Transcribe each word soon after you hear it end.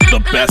The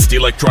best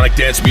electronic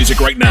dance music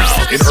right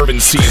now in Irvin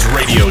Cee's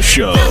radio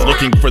show.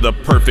 Looking for the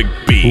perfect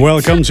beat.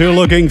 Welcome to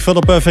Looking for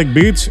the Perfect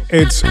Beat.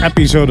 It's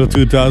episode of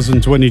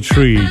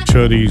 2023,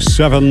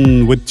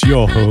 37, with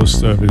your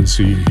host, Irvin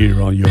Cee,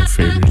 here on your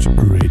favorite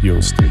radio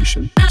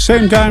station.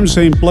 Same time,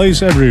 same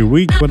place every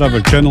week,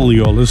 whatever channel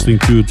you're listening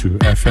to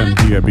FM,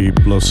 DAB+,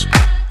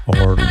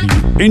 or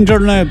the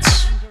internet.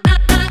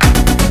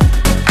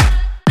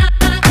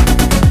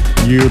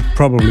 You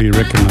probably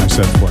recognize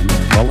that one.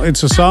 Well,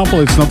 it's a sample,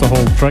 it's not the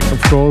whole track,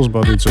 of course,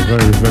 but it's a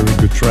very, very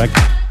good track,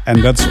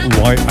 and that's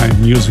why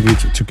I'm using it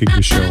to kick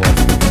the show off.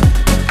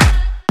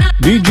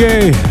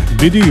 DJ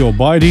Biddy or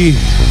Biddy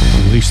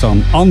released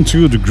on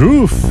Onto the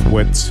Groove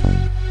with,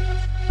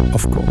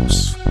 of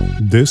course,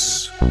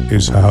 This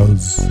Is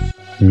House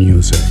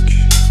Music.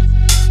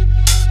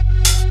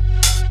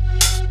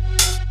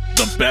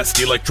 The best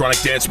electronic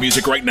dance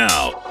music right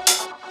now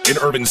in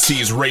Irvin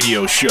Cee's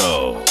radio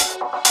show.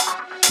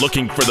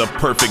 Looking for the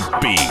perfect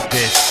beat.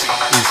 This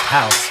is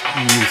house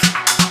music.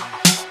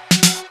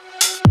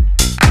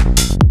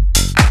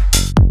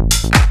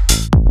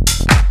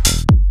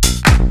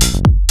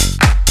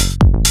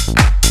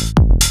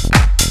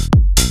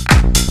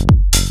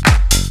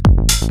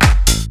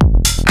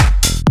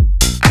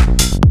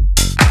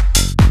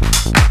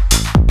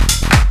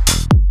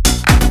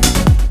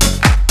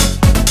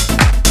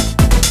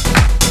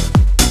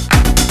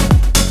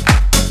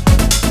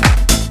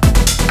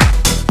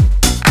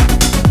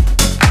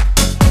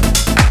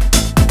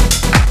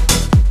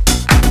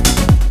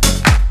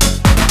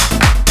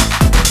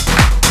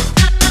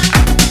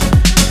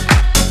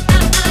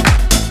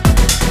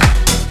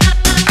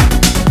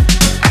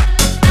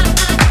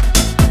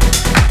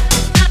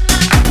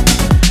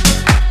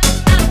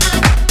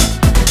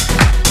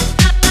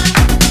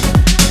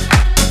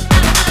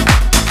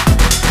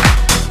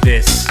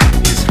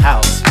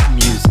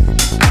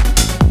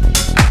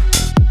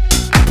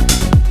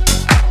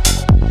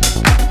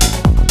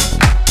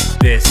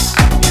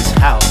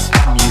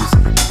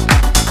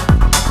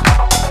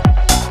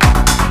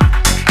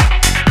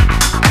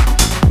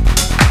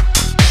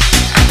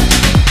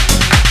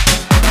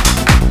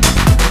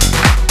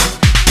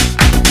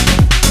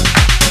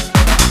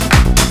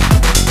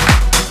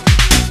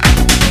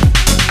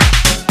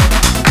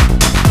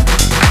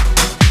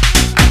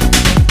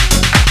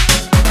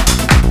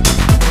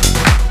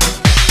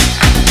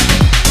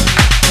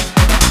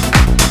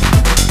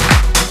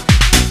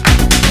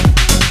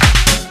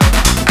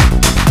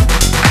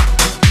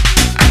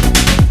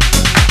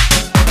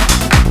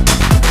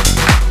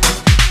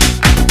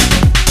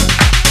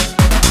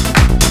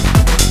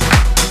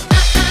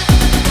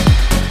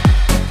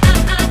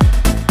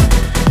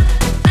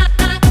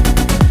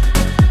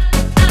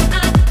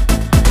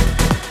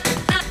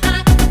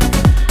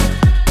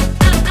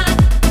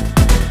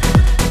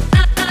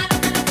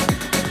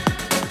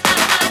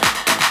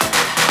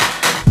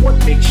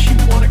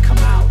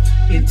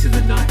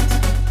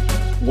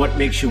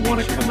 You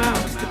want to come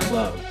out to the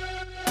club.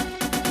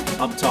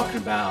 I'm talking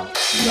about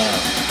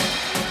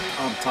love.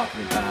 I'm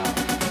talking about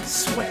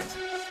sweat.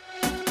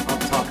 I'm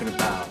talking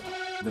about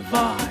the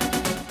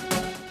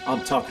vibe.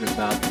 I'm talking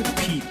about the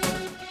people.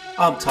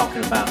 I'm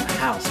talking about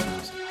house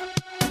music.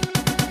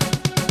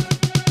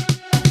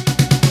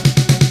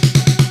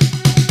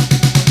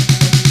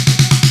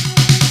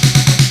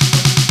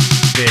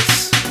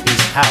 This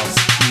is house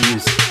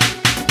music.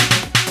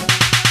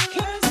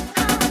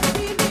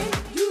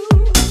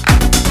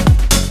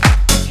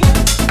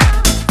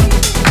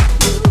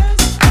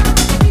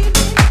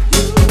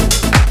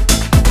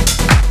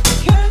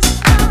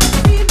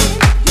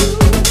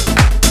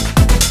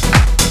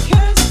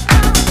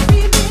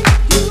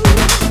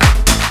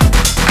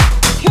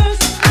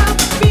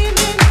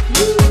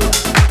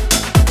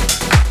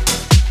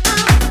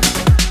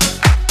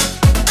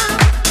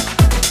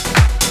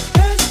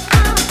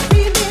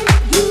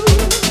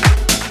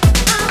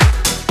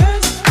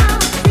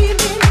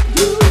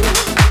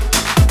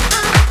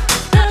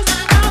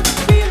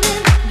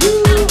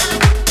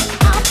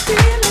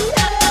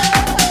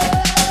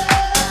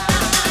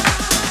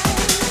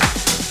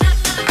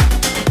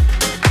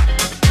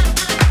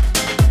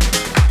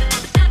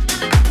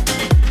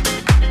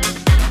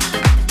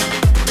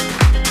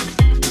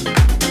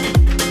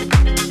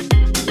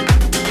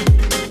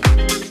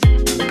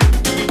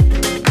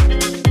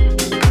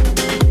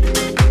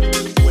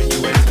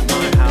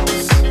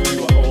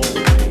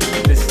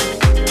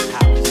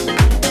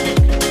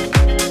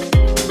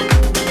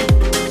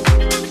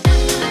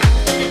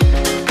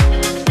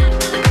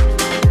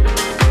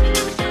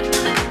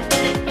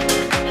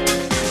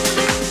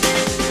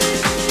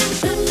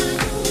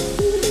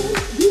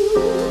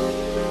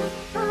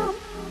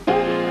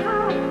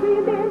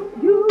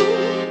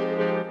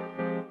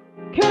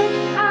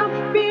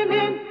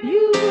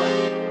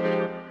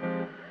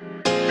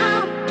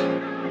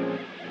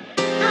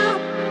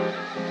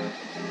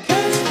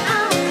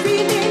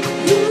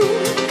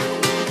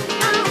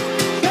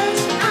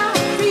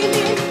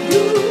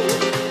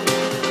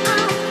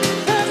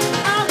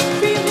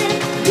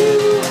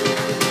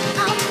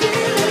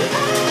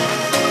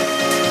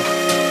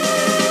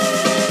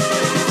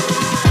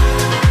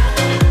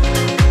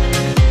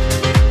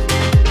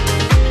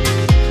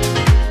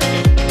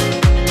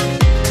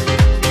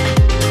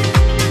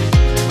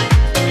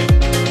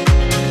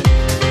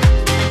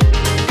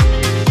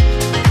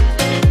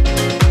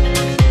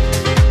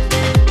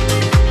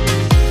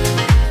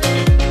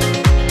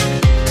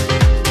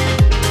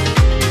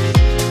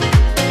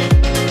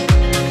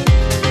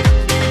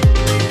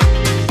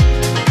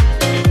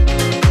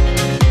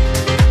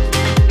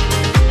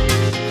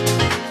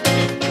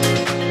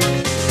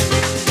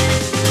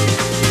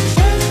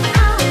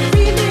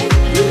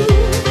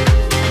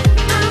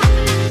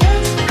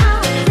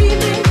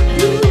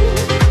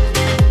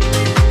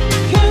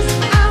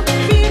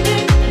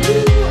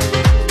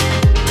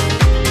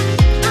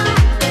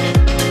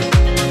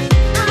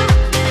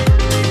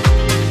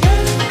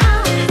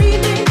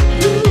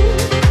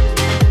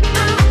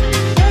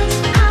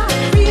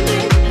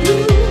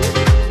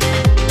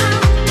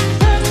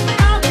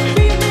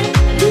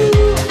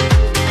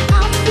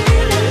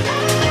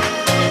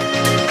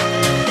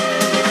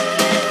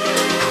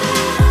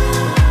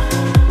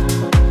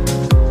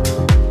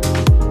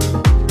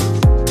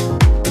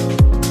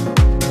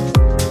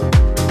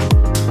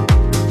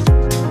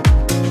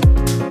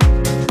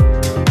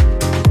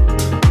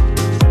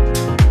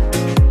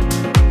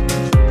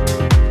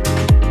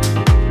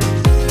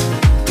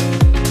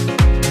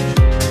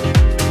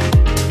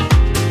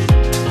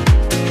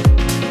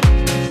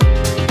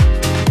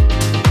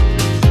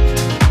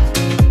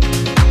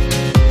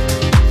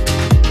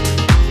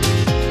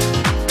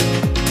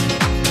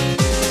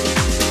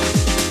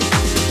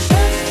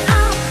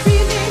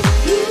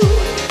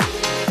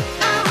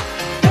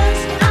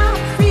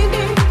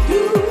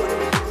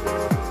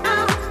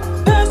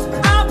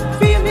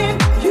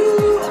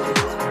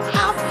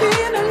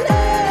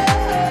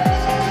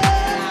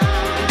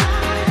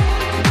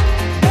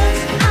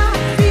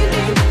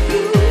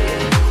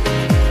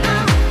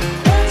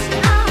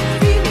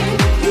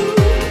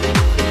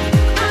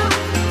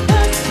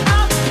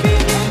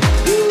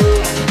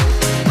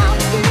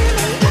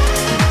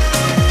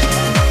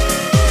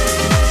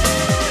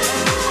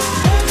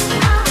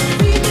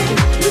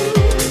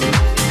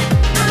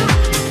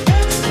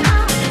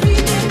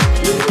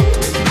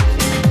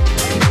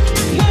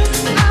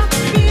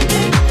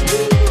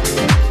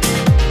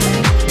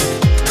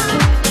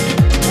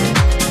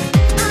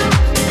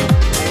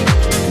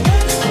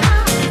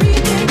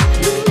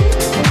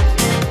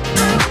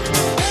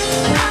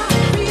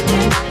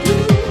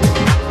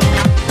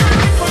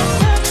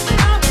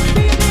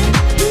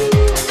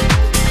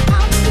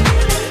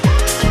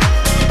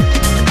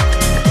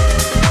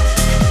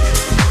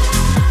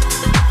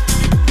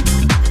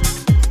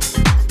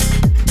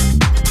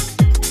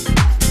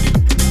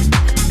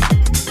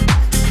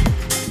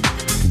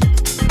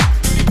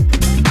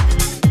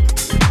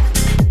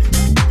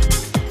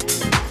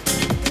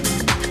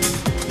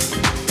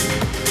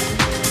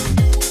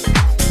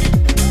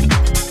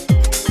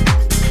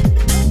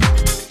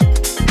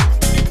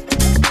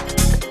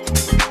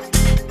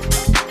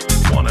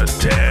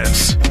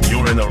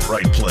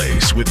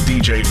 place with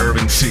DJ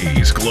Irvin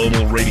Cee's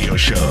global radio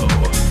show.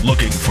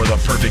 Looking for the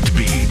perfect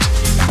beat.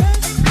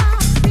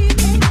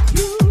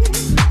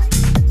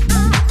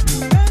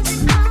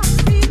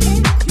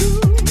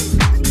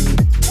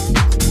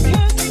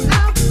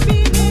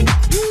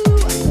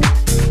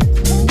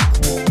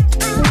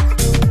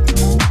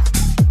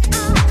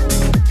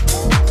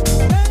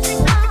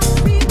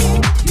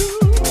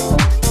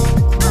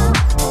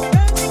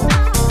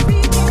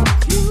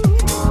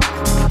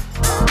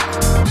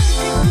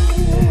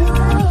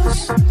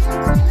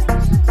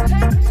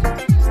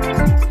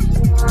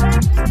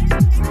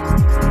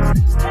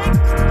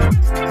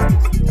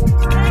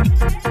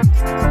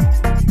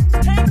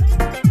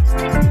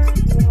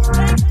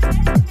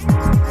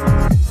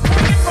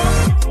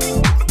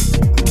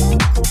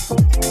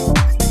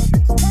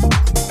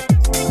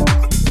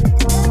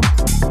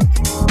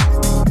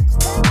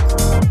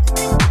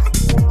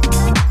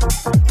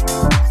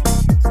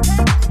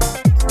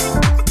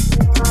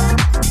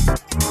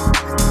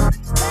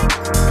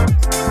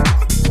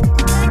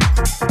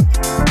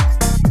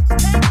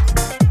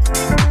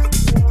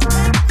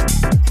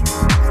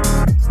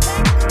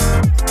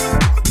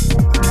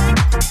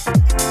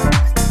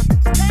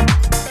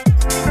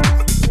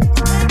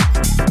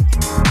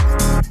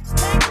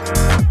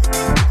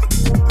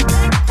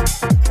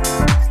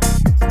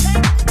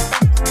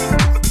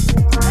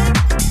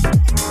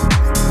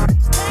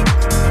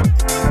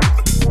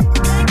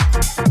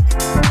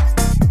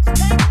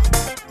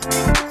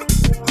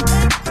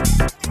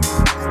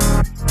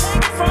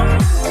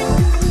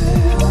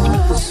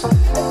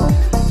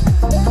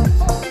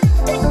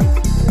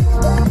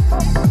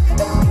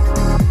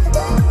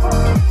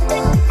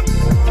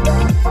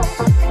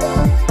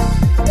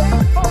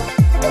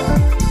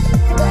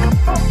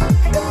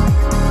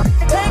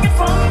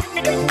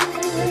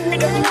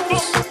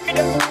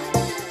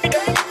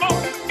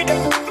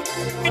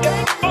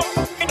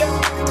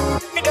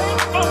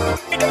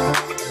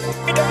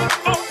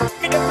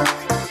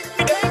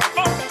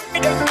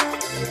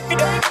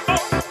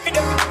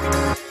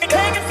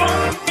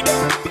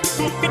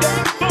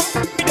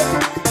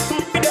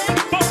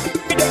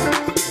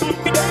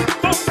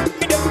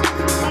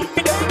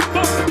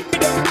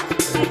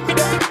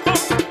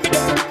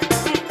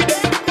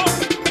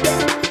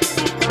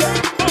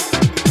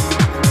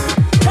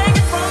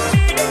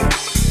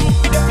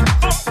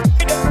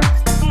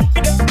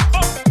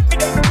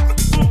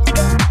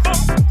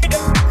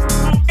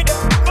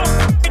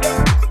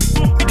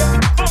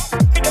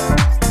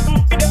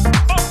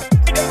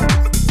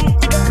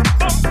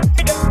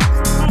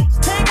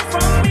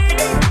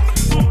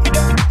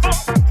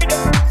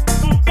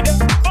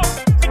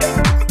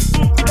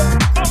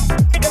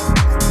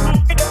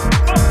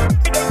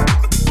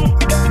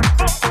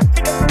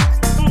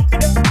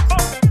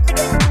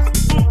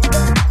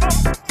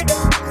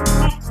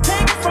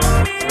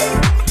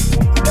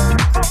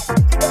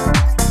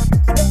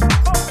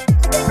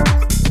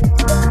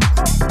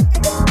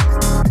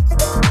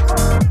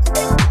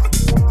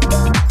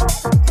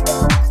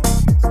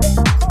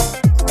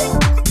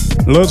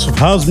 Lots of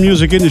house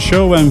music in the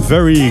show and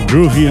very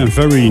groovy and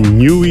very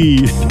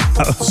newy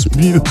house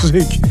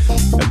music.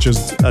 I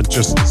just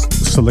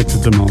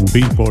selected them on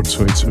Beatport,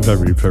 so it's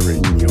very,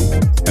 very new.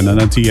 And then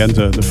at the end,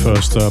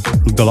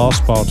 the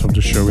last part of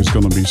the show is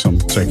going to be some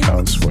tech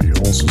house for you.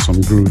 Also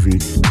some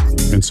groovy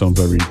and some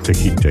very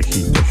techy tech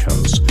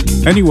house.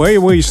 Anyway,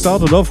 we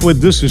started off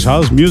with This Is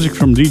House music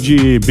from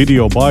DJ Biddy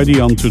or Biddy,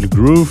 Onto the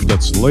Groove,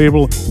 that's the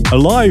label.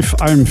 Alive,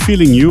 I'm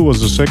Feeling You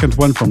was the second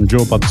one from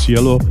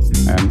Paciello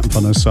and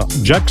Venessa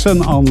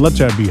Jackson on Let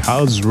There Be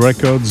House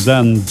Records.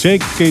 Then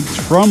Take It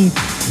From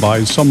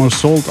by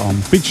Somersault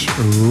on Pitch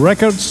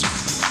Records.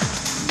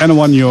 And the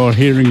one you're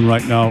hearing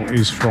right now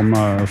is from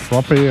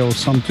Frappe or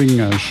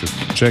something. I should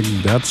check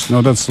that.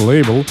 No, that's the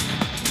label.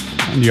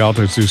 And the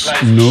artist is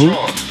Naux.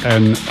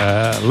 And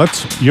Let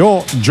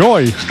Your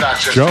Jauy.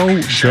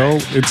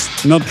 Jauy.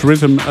 It's not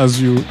written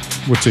as you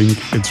would think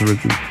it's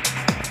written.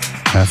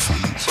 Have fun.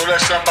 So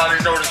let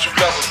somebody know that you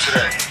love them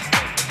today.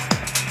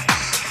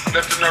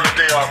 Let them know that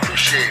they are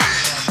appreciated.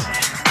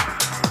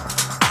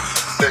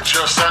 Let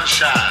your sun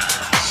shine.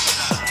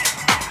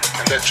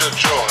 And let your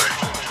joy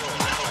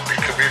be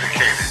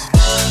communicated.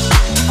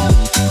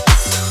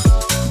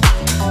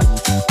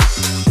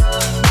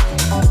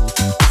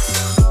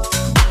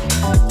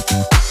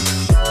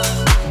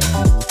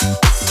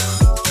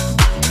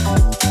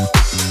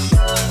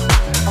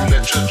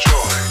 Let your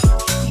joy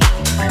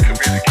be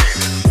communicated.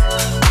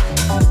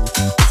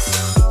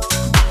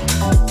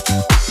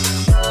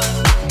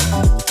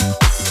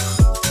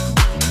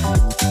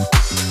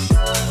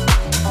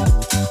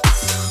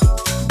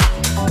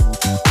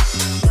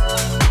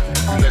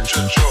 Let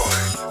your joy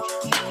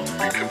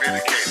be communicated.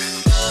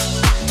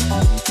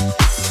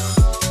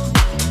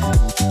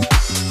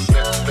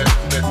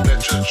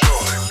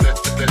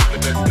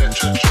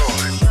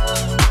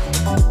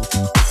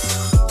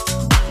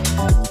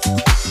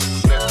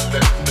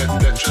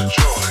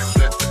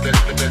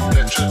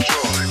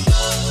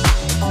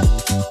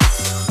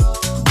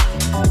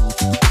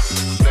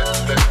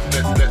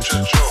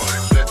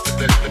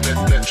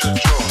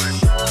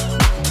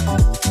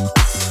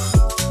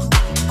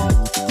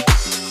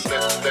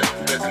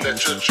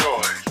 let your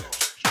joy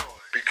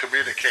be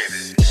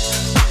communicated.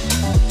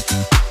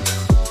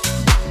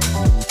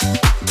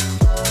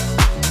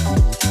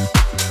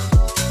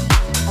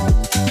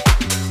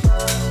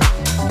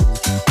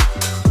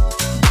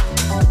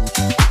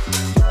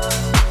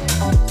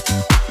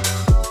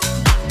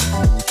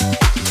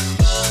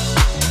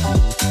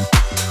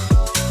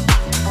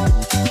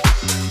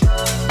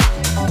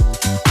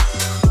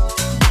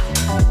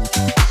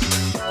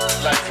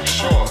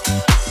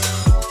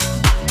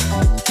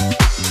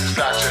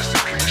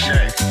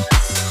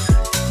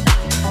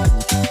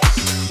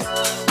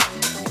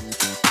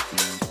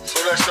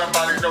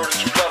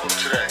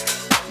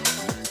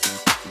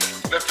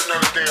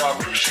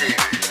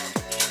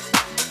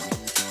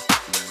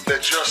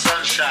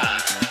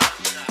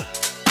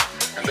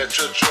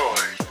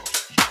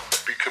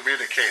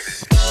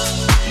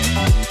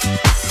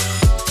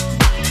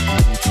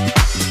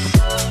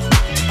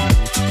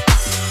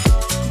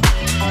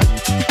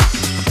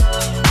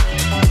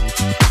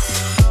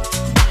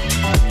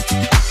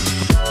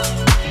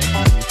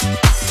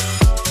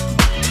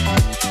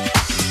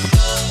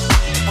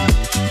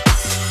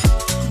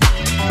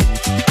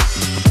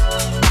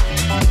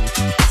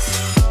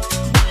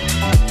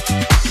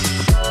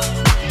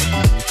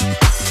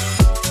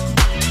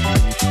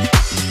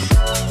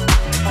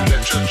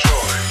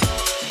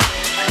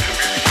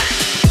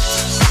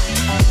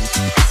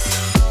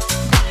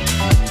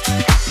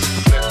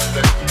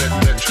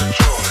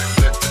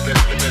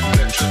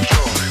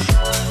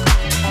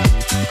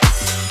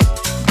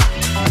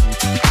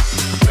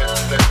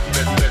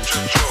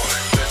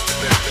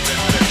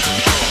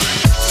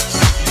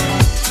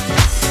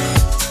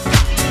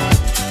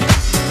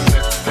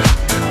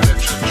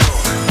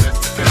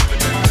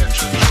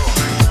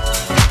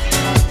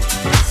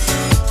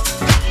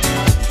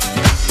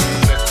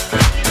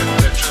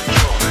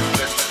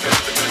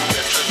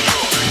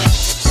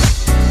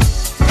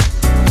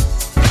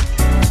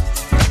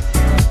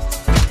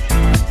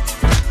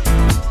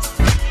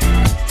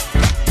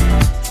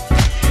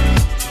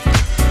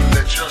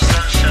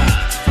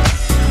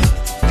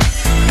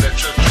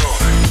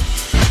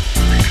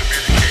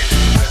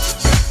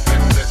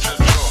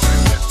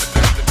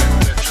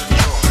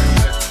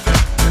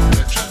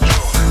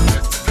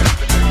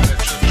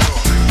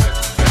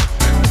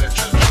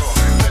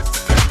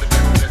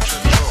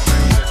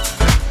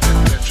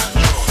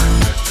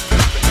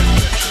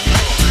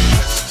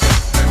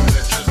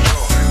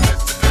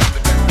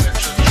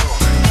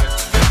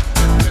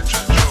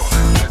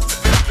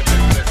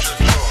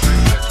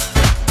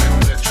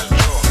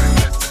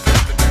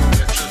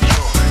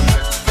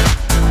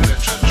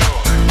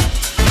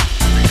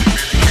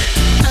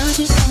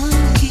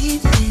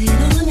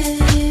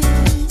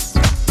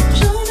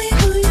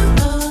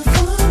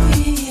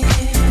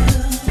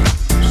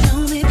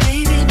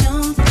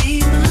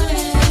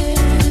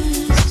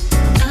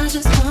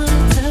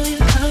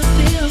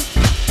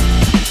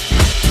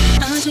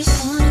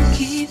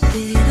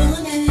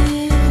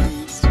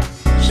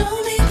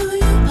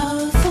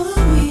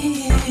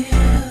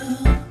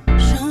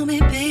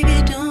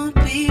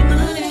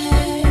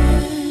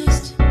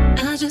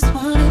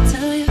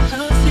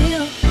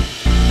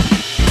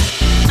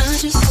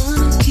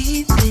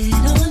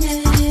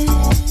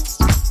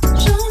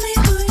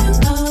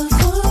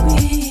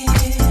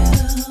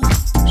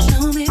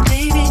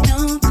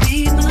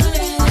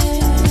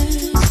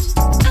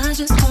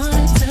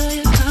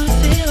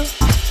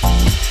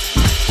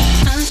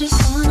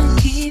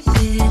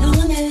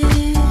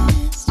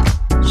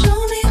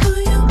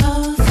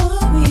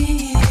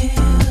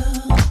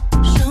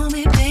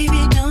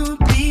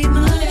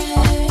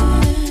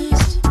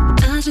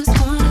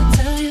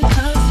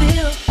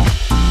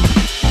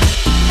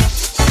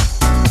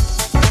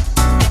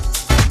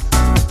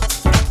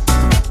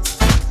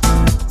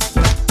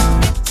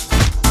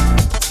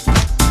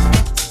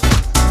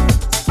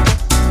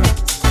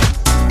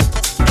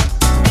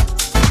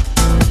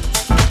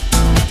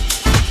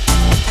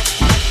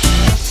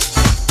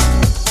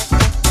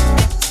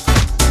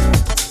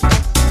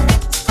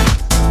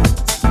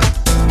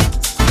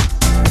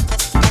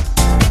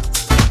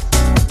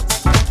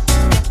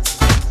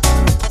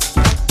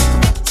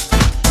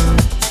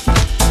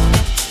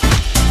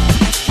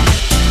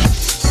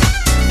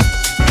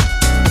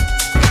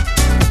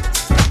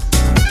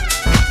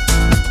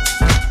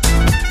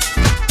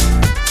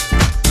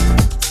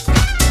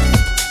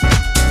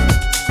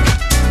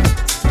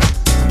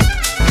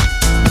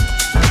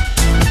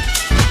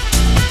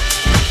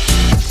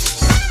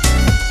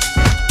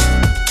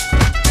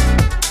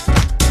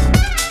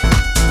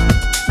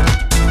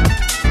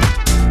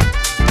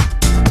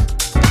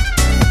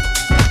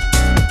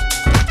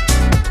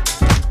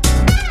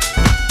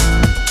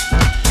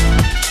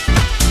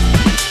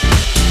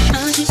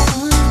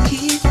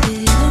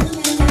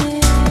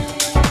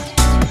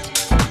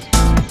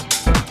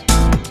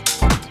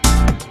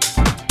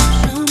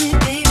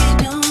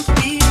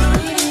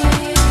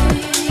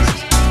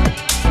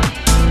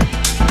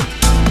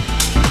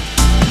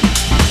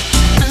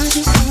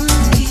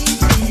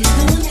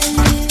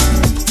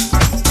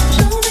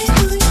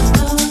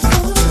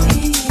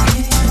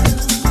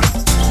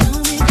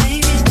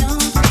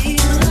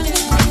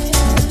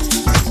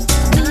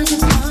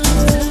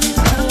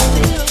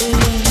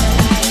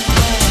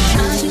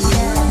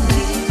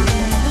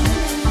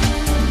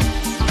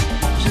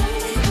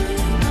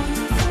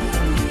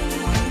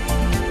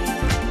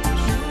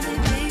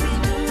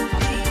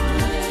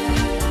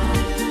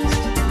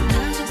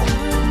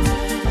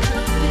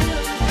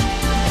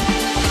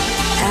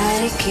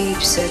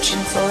 keep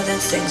searching for the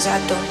things I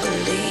don't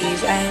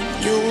believe, and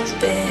you've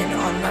been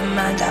on my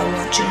mind. I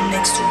want you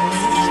next to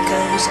me,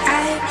 'cause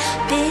I've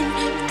been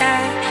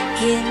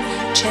dying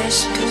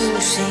just to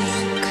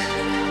sink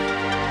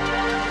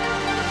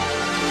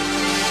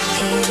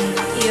in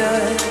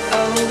your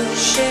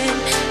ocean.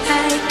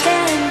 I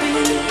can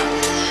breathe.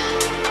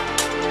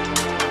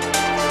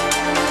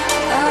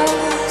 Oh,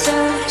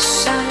 the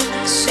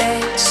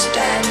sunset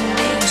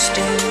standing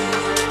still,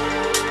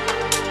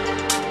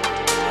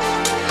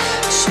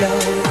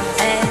 slow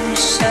and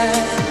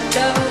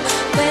subtle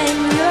when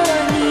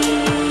you're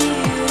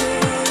near.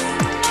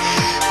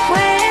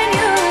 When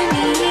you're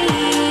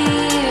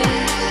near,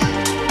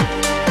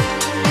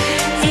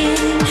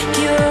 in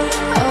your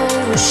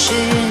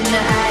ocean,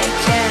 I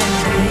can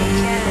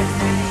breathe.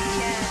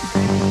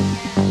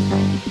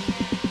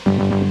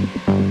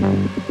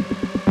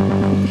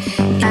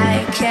 I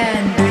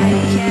can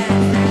breathe.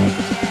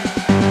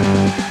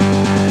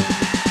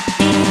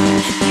 In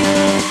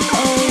your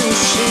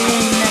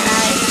ocean,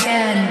 I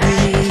can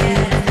breathe.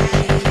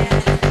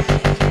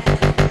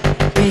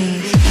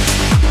 Breathe.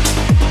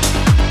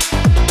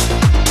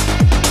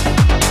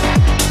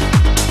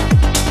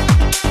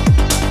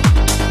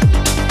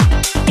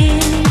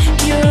 In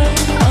your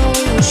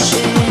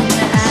ocean,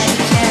 I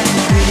can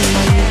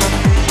breathe.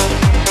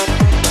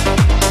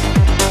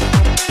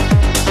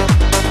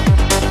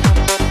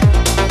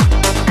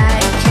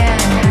 I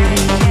can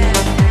breathe.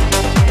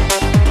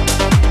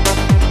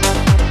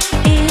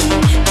 In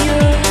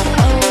your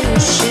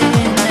ocean,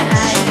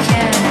 I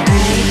can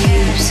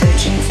breathe.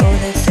 Searching for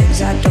the things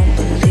I don't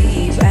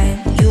believe, and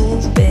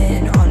you've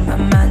been on my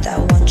mind. I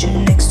want you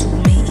next to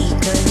me,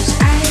 'cause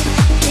I've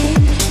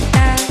been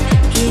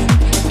dying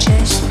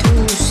just to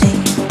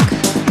sink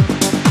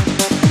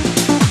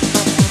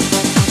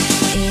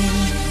in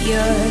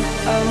your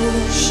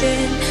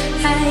ocean.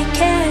 I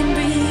can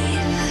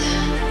breathe.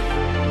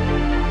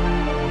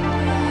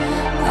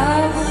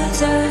 Oh,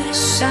 the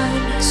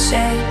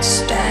sunset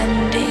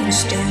standing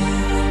still,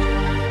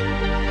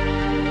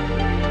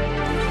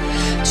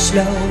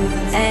 slow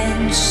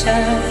and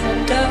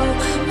subtle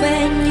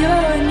when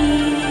you're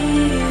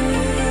near.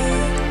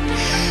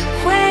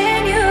 When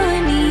you're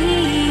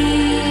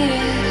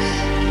near,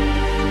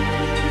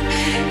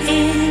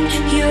 in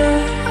your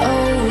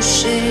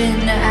ocean,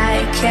 I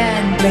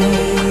can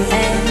breathe.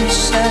 And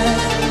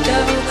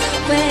subtle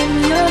when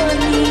you're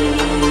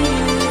near.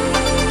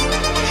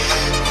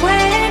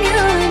 When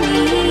you're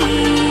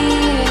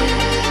near,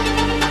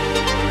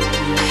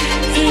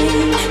 in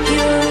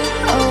your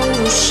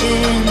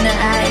ocean,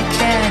 I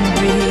can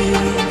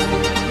breathe.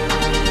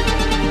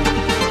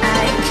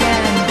 I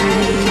can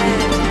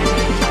breathe.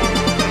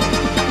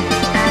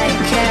 I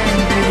can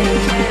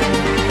breathe.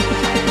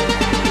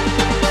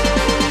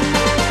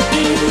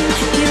 In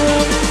your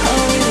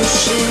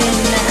ocean,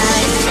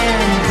 I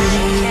can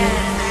breathe.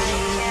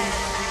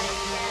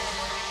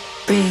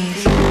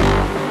 Breathe.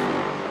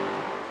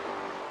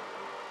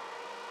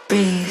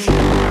 Breathe.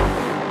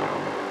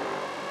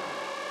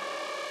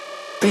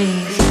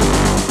 Breathe.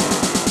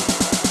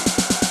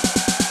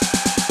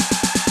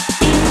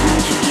 In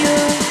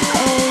your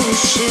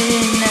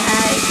ocean,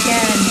 I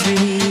can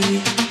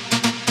breathe.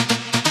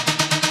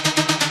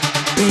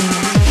 Breathe.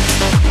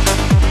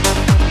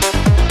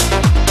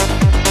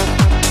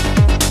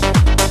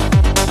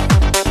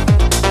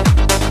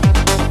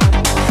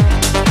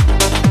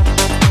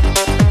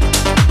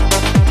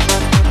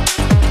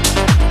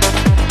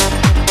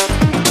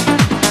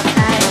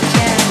 I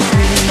can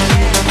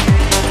breathe.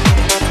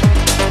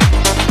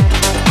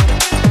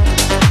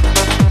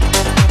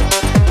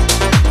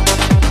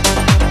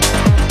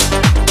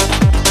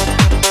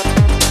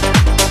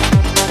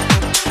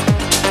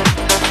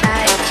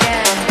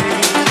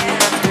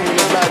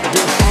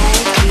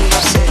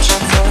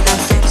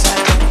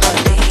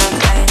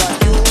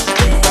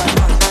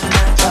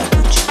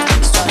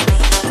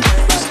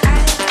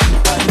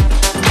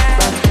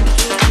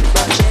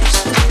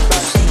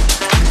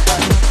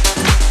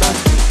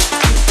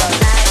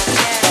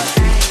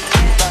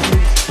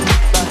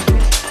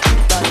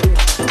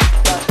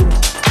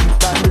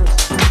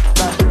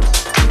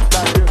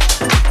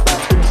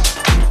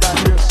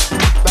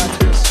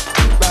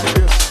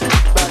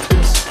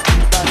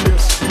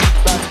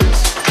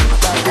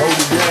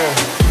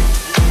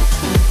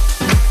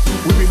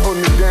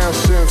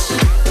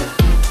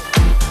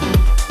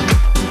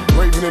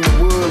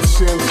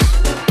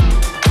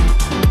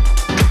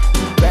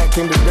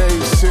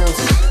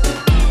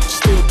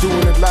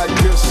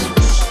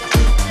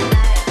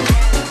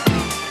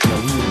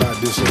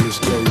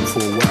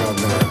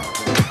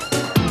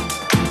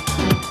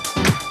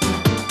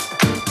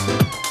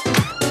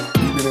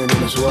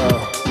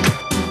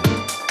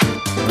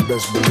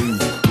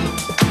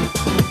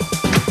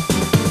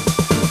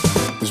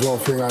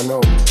 thing I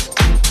know.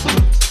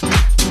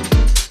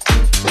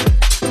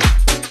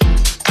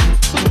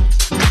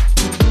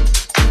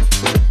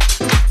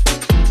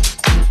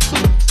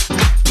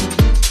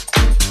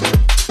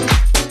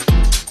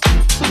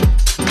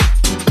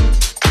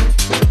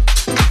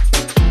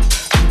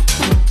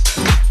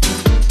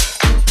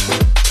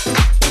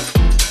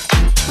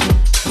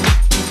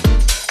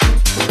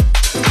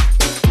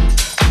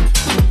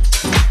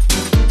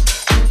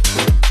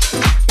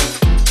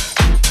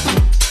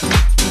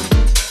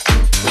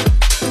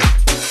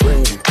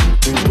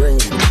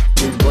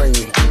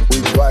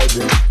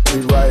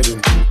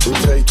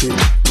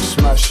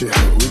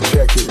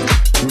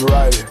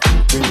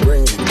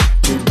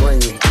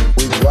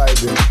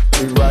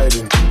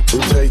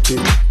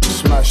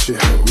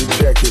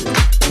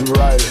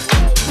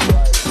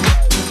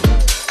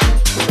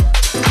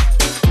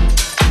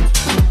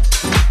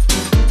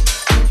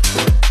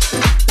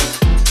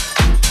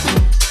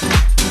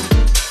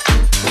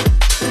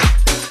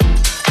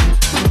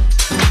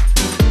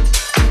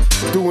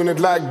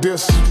 like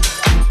this.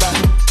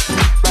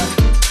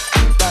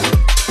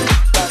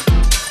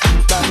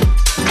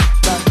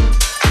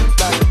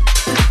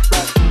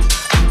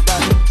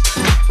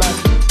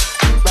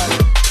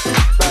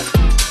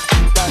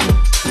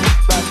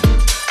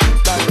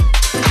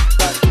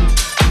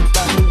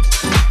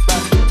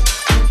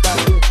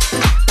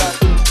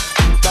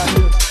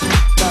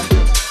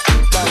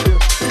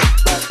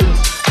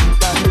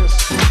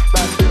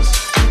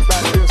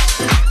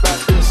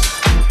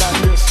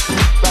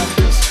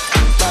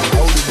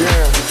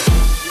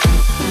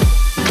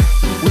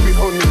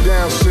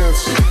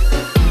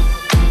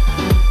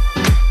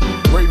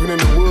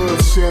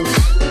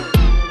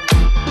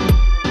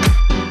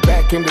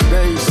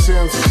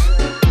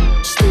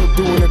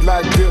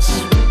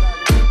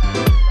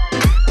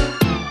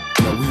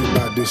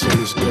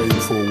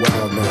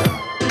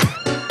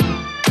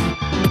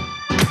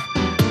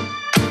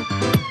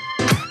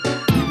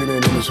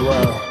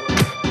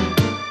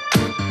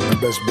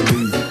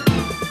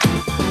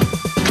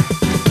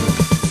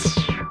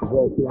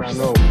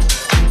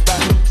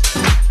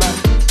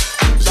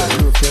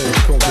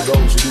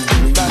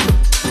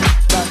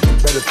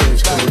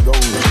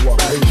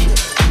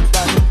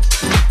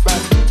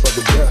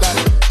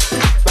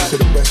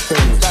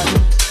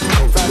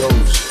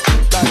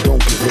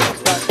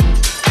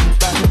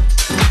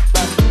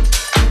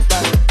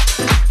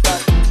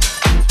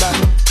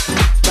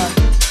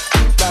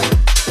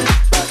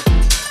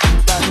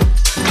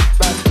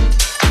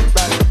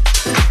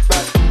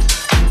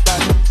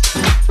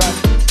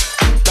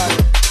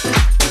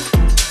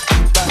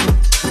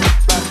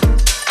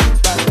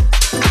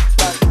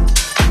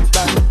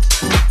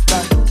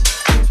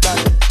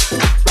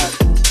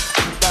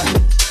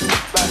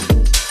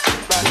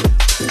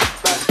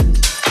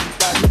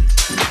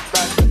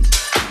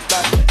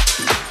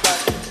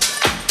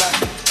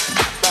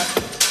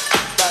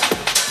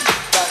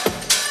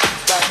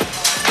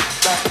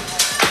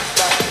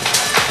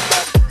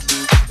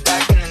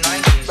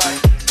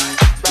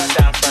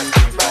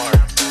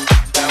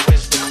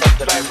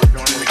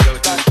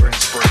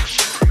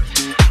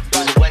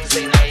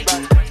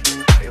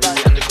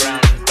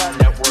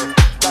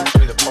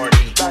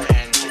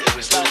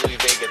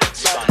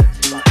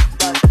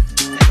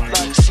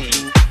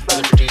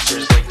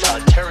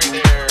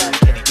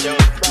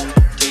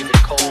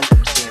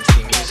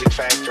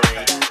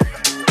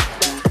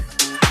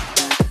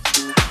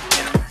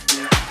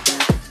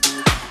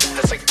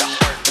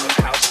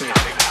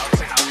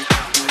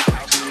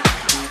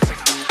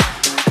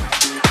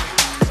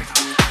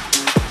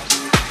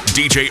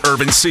 DJ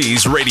Irvin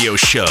Cee's radio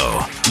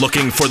show,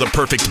 looking for the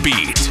perfect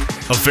beat.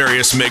 A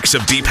various mix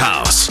of deep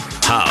house,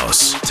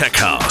 tech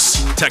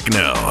house,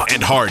 techno,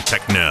 and hard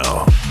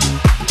techno.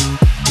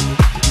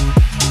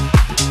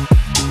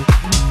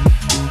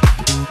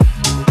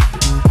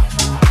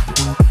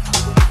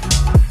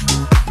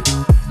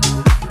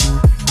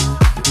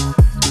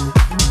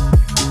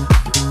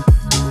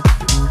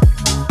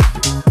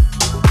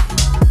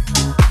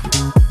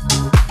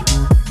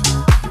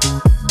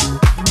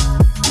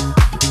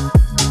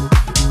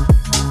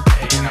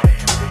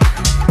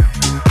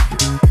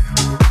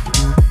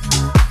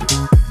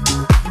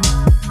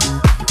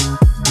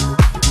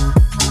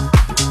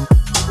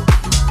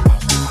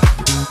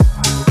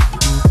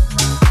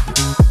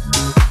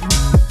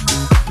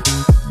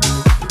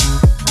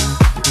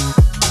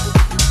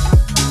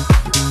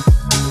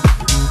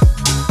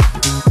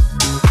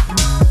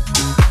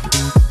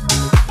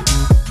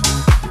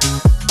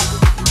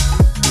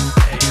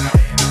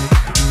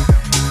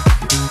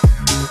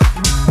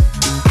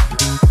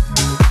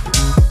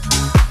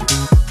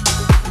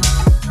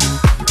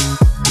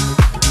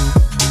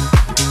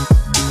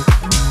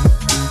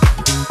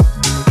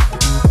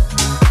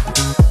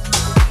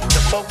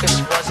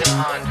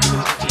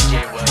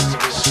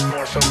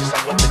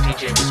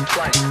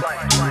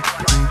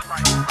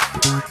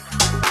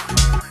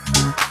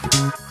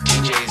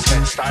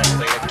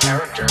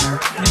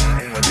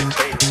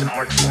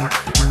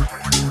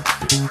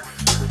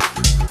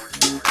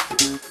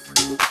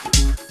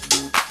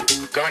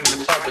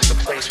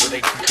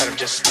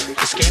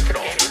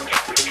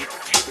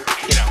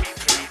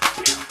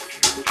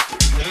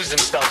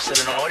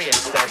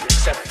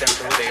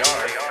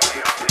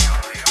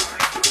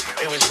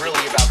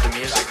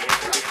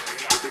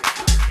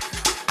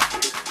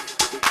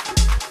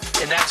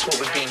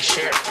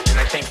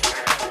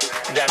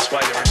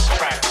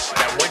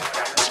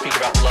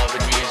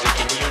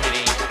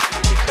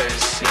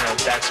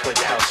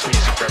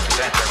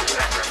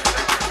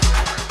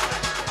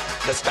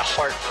 That's the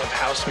heart of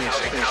house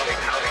music.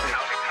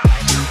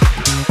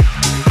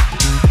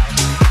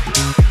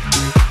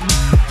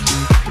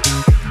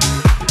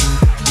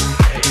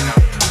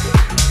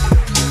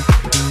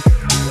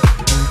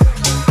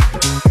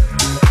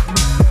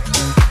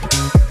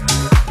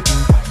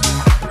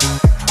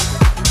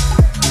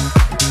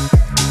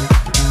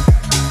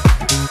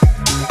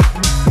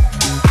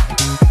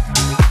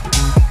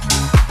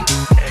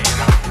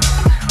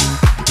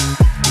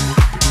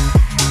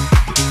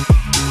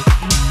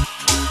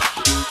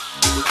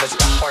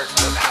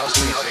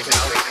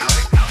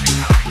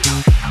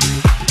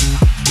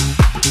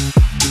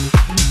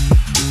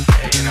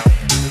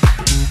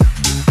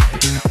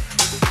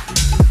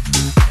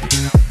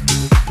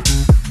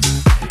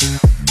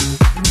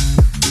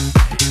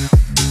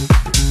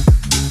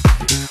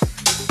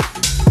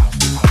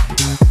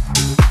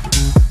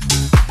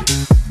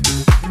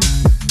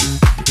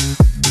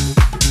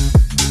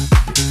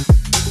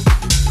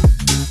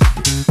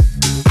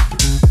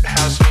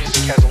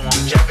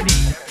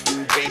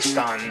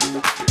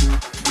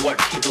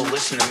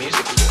 listen to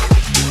music for.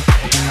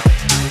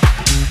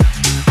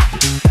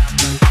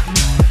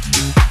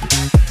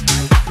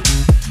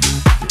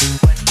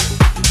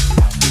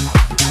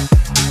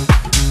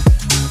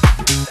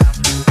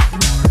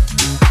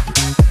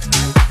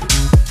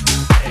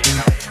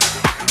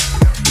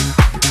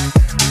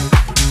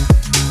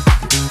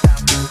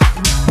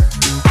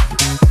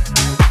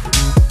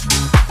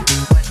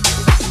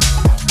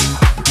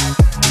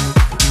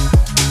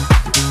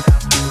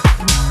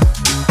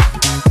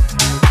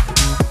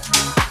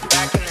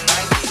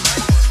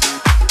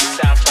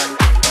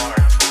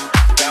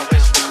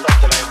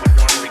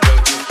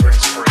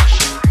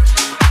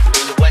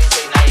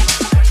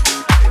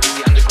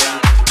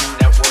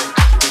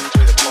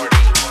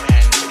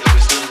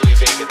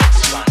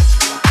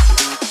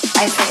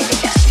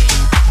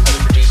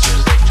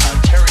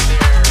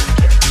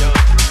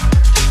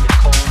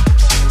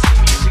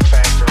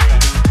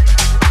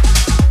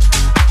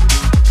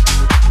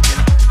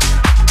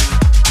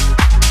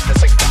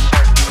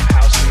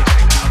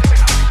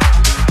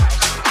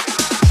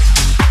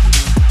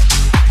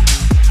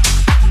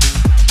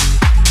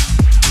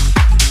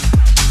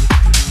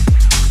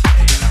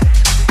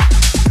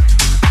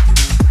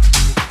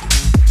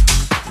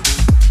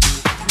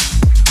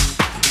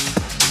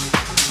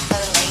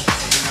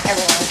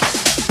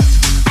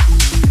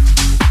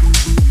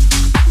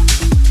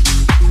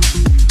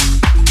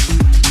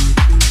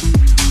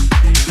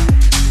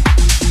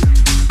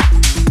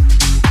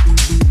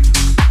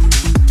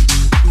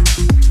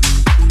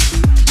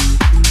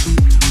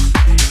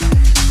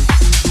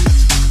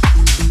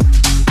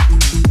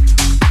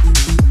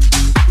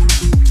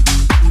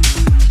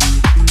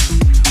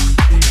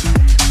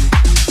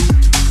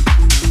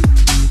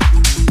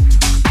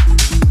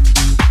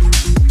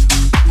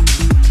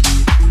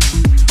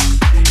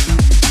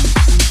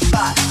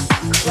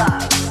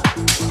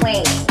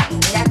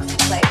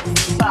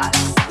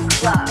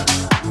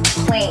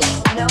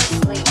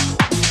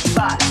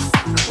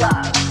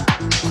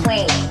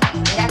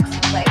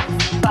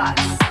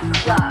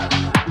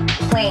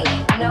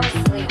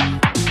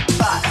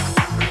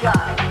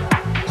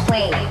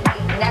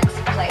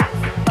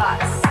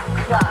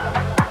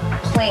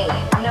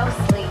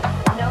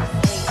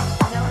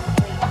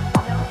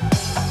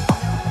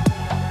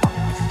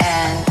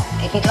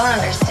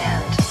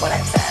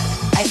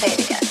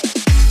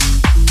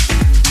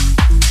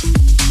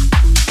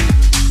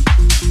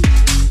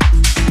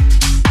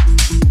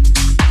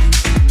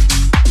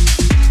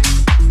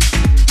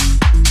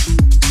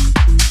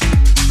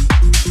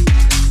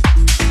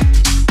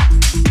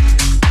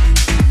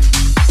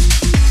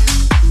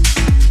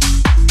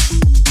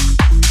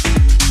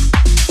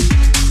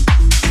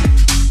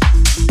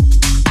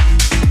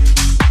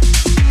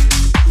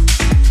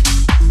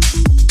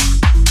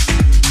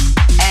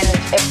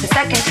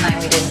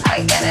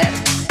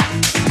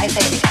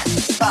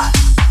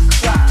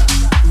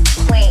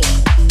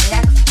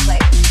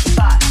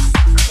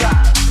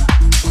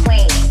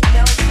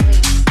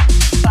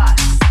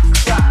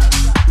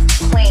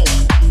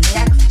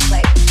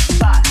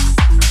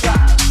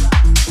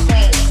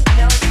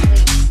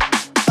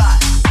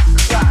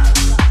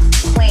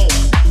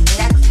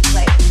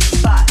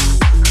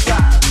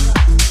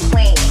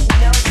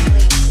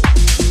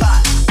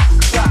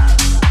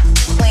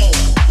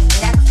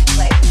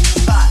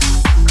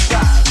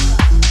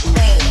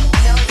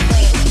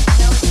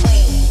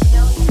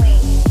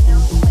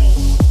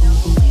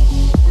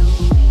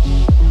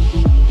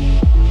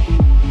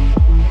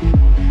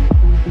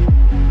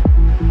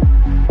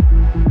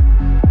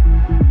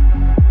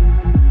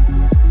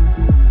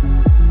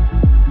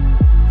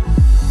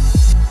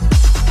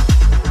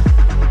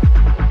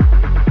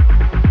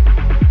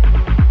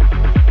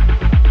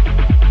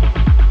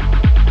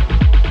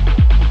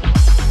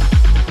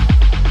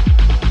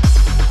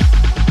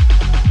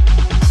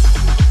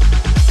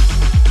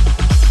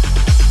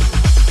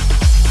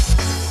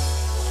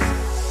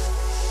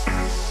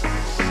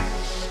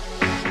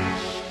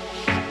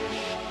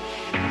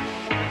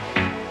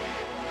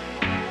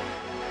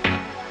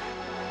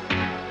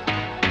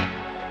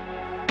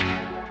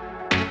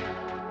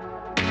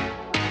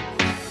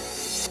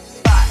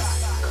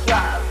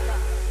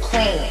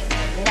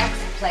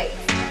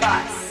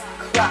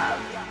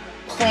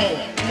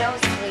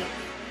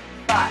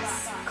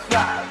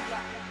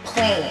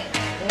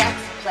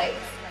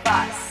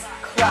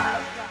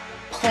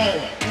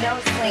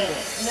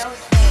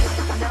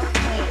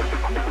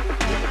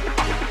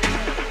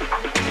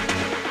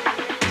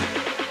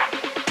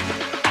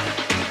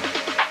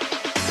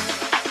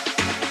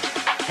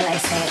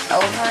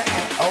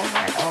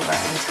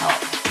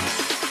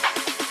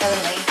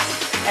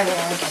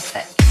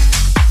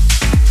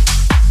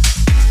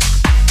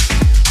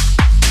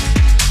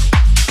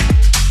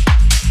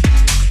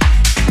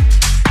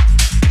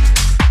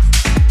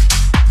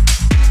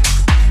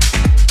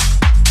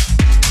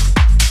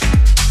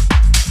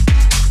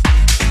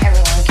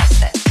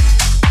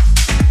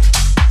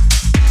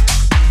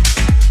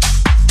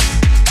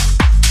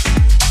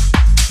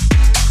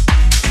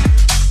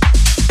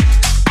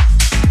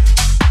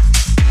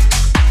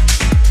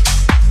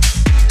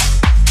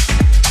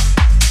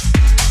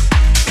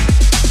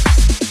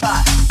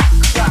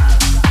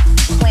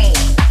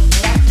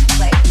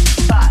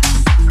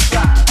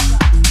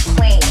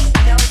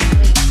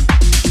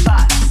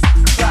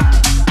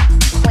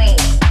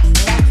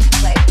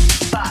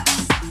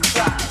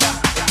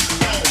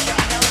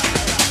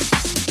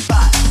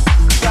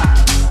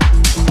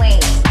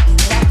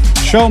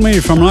 Show Me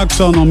from Naux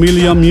on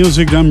Amelia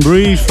Music, then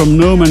Breathe from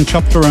NOME and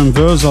Chapter and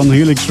Verse on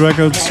Helix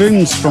Records,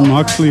 Sins from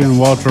Huxley and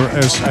Wouter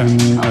S and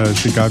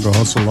Chicago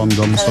Hustle on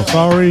Dumb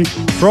Safari,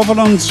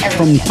 Provenance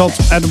from Todd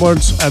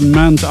Edwards and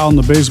MANT on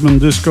the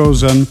Basement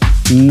Discos, and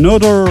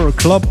Nother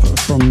Club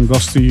from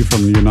Gusty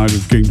from the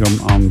United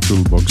Kingdom on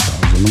Toolbox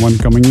House. And the one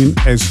coming in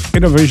is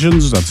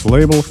Innovations, that's the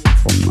label,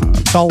 from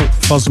Tal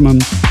Fussman,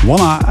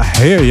 Wanna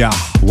Hear Ya.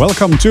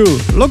 Welcome to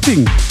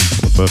Looking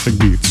for the Perfect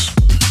Beats.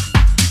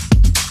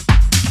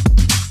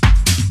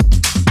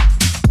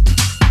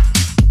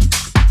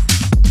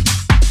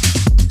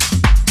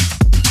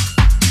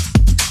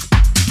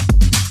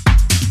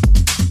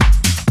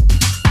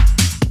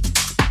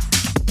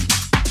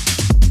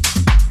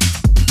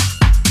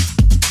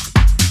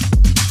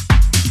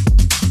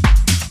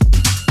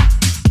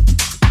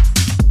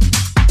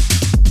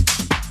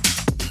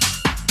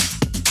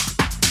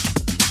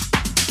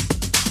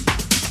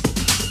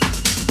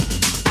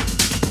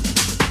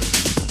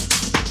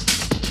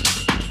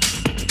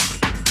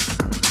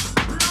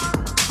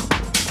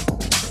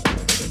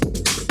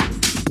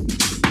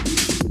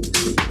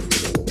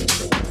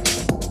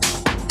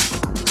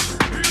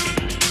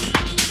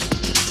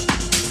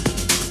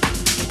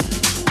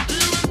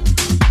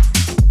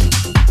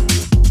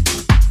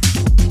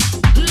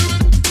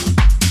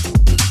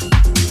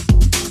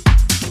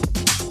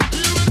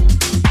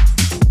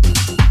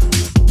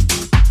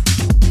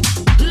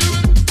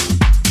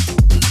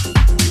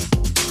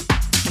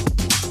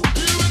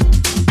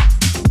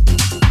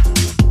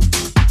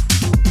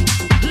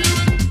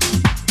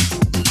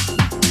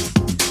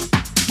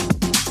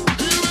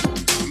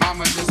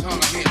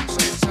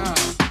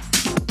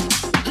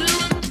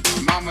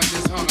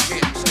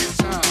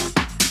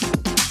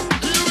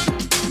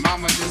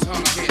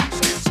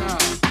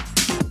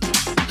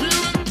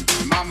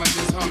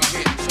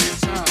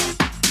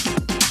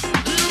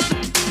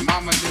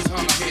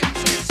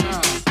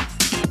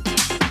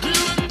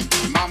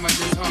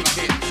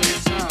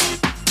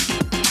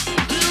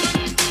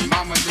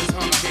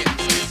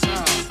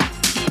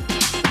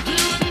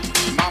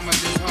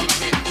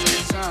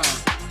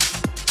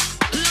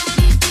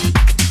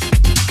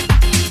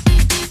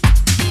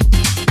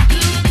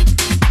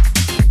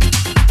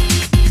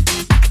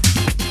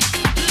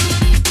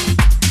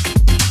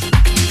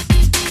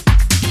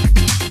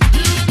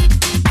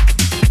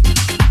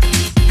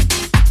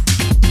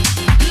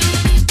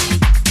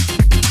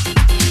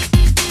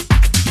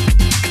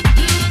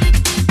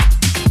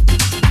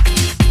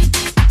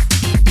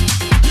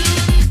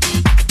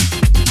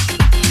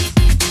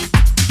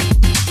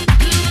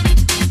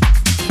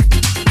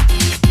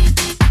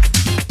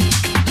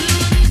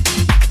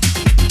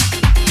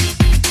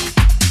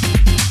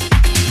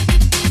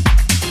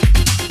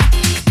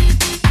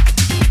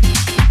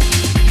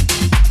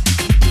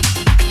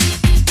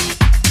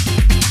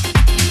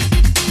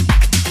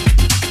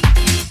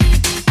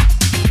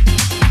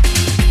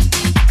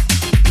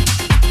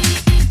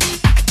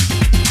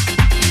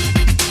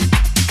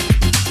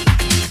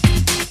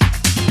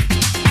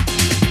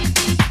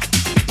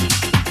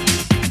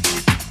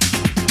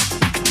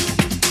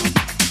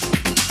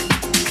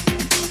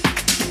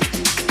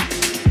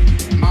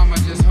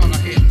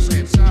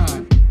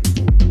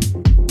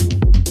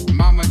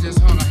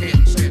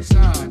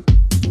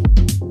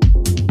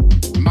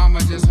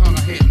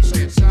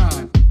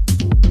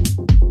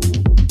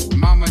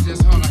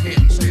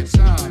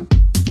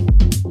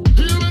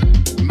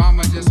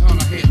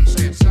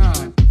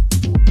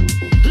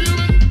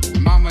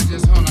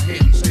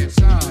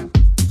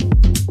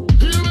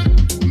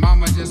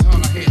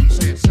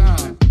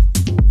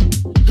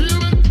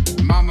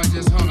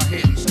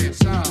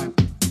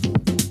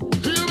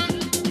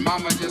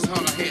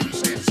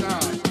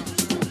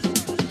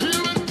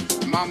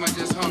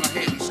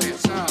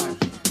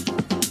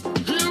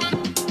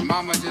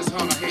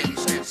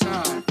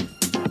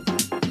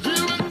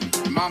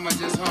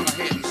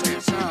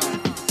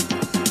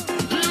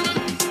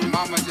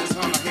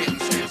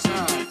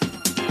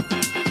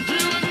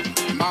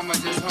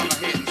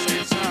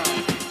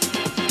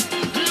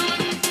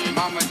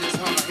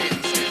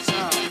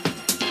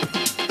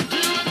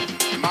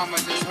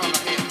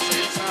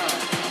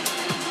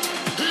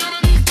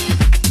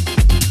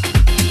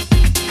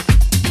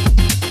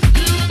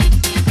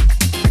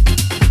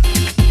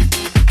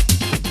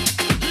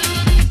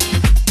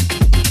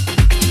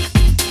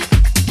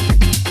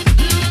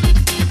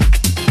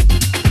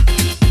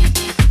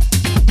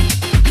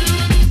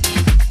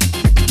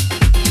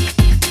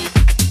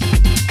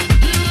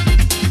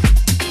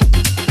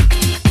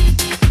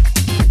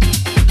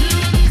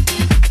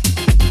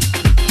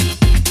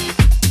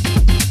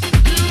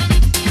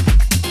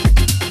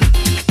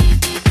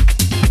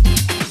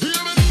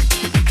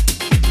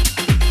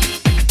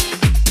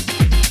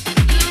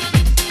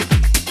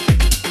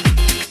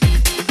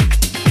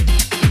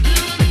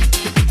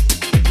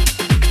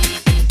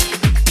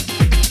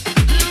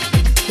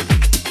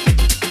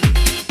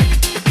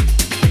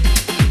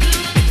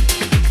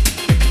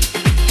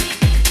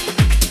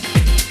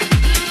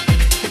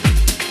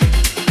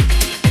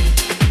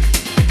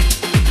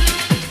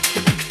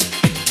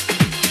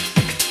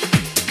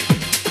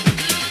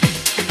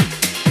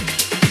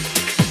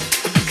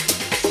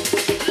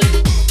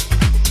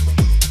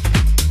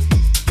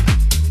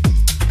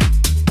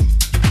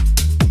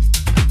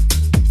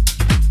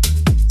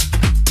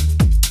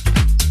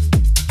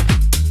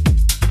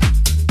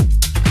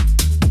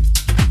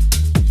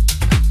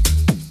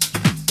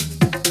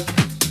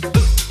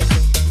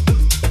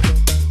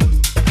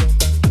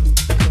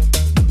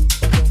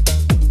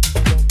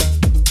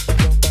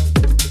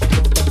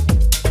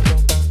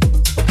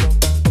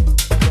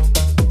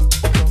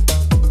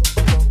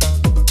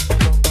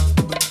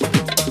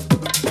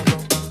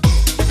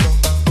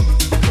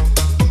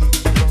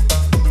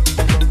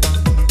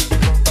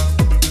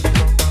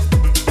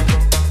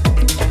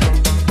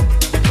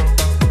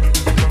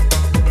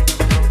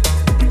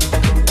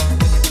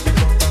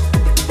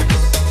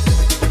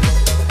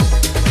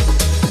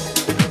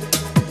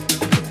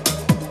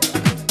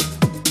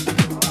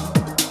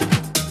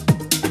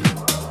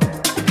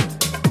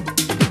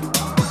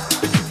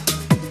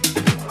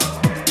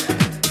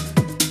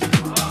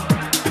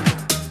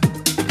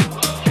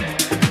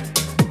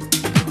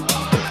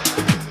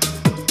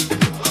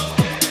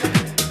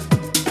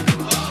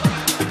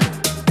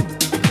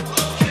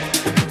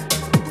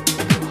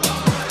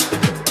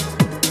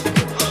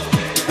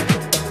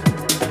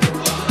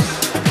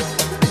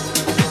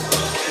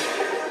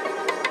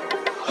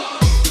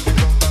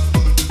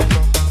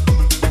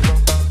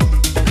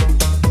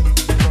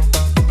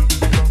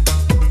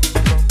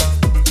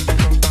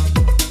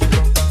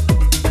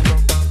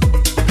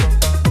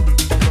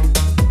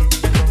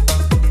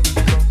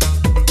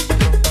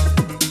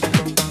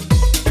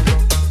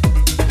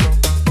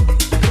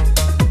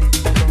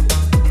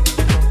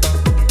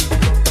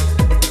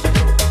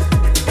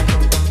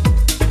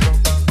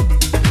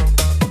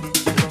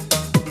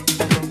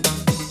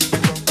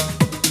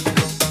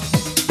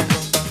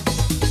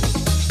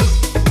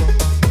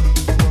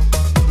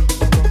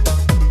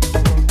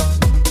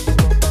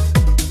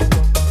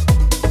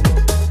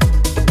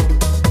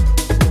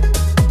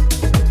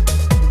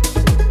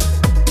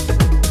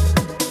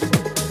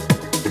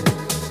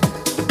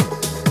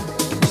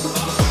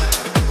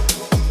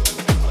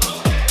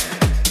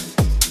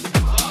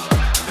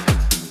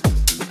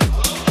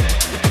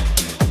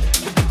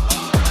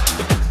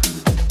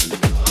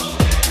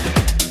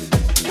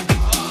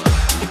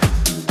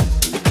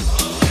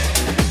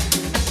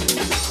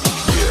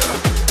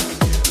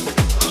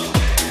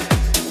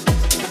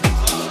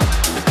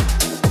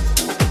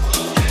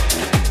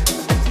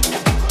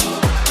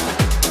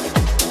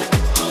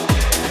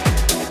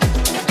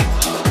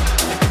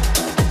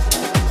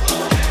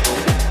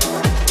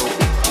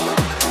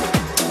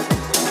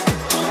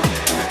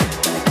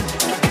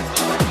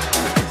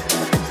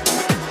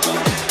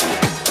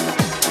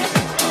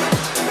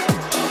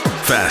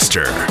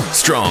 faster,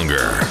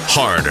 stronger,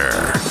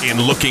 harder in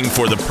Looking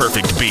for the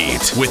Perfect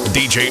Beat with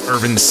DJ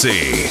Irvin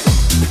Cee.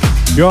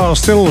 You are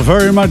still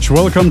very much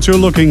welcome to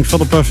Looking for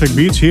the Perfect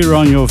Beat here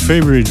on your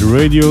favorite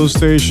radio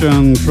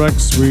station.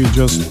 Tracks we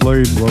just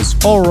played was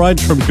Alright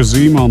from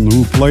CASSIMM on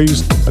Who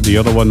Plays. The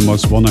other one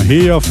was Wanna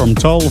Hear from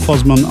Tal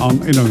Fussman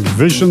on Inner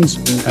Visions.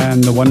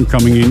 And the one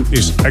coming in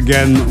is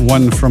again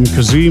one from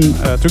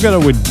CASSIMM together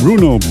with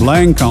Bruno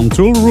Blanc on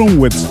Tool Room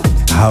with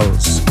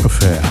House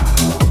Affair.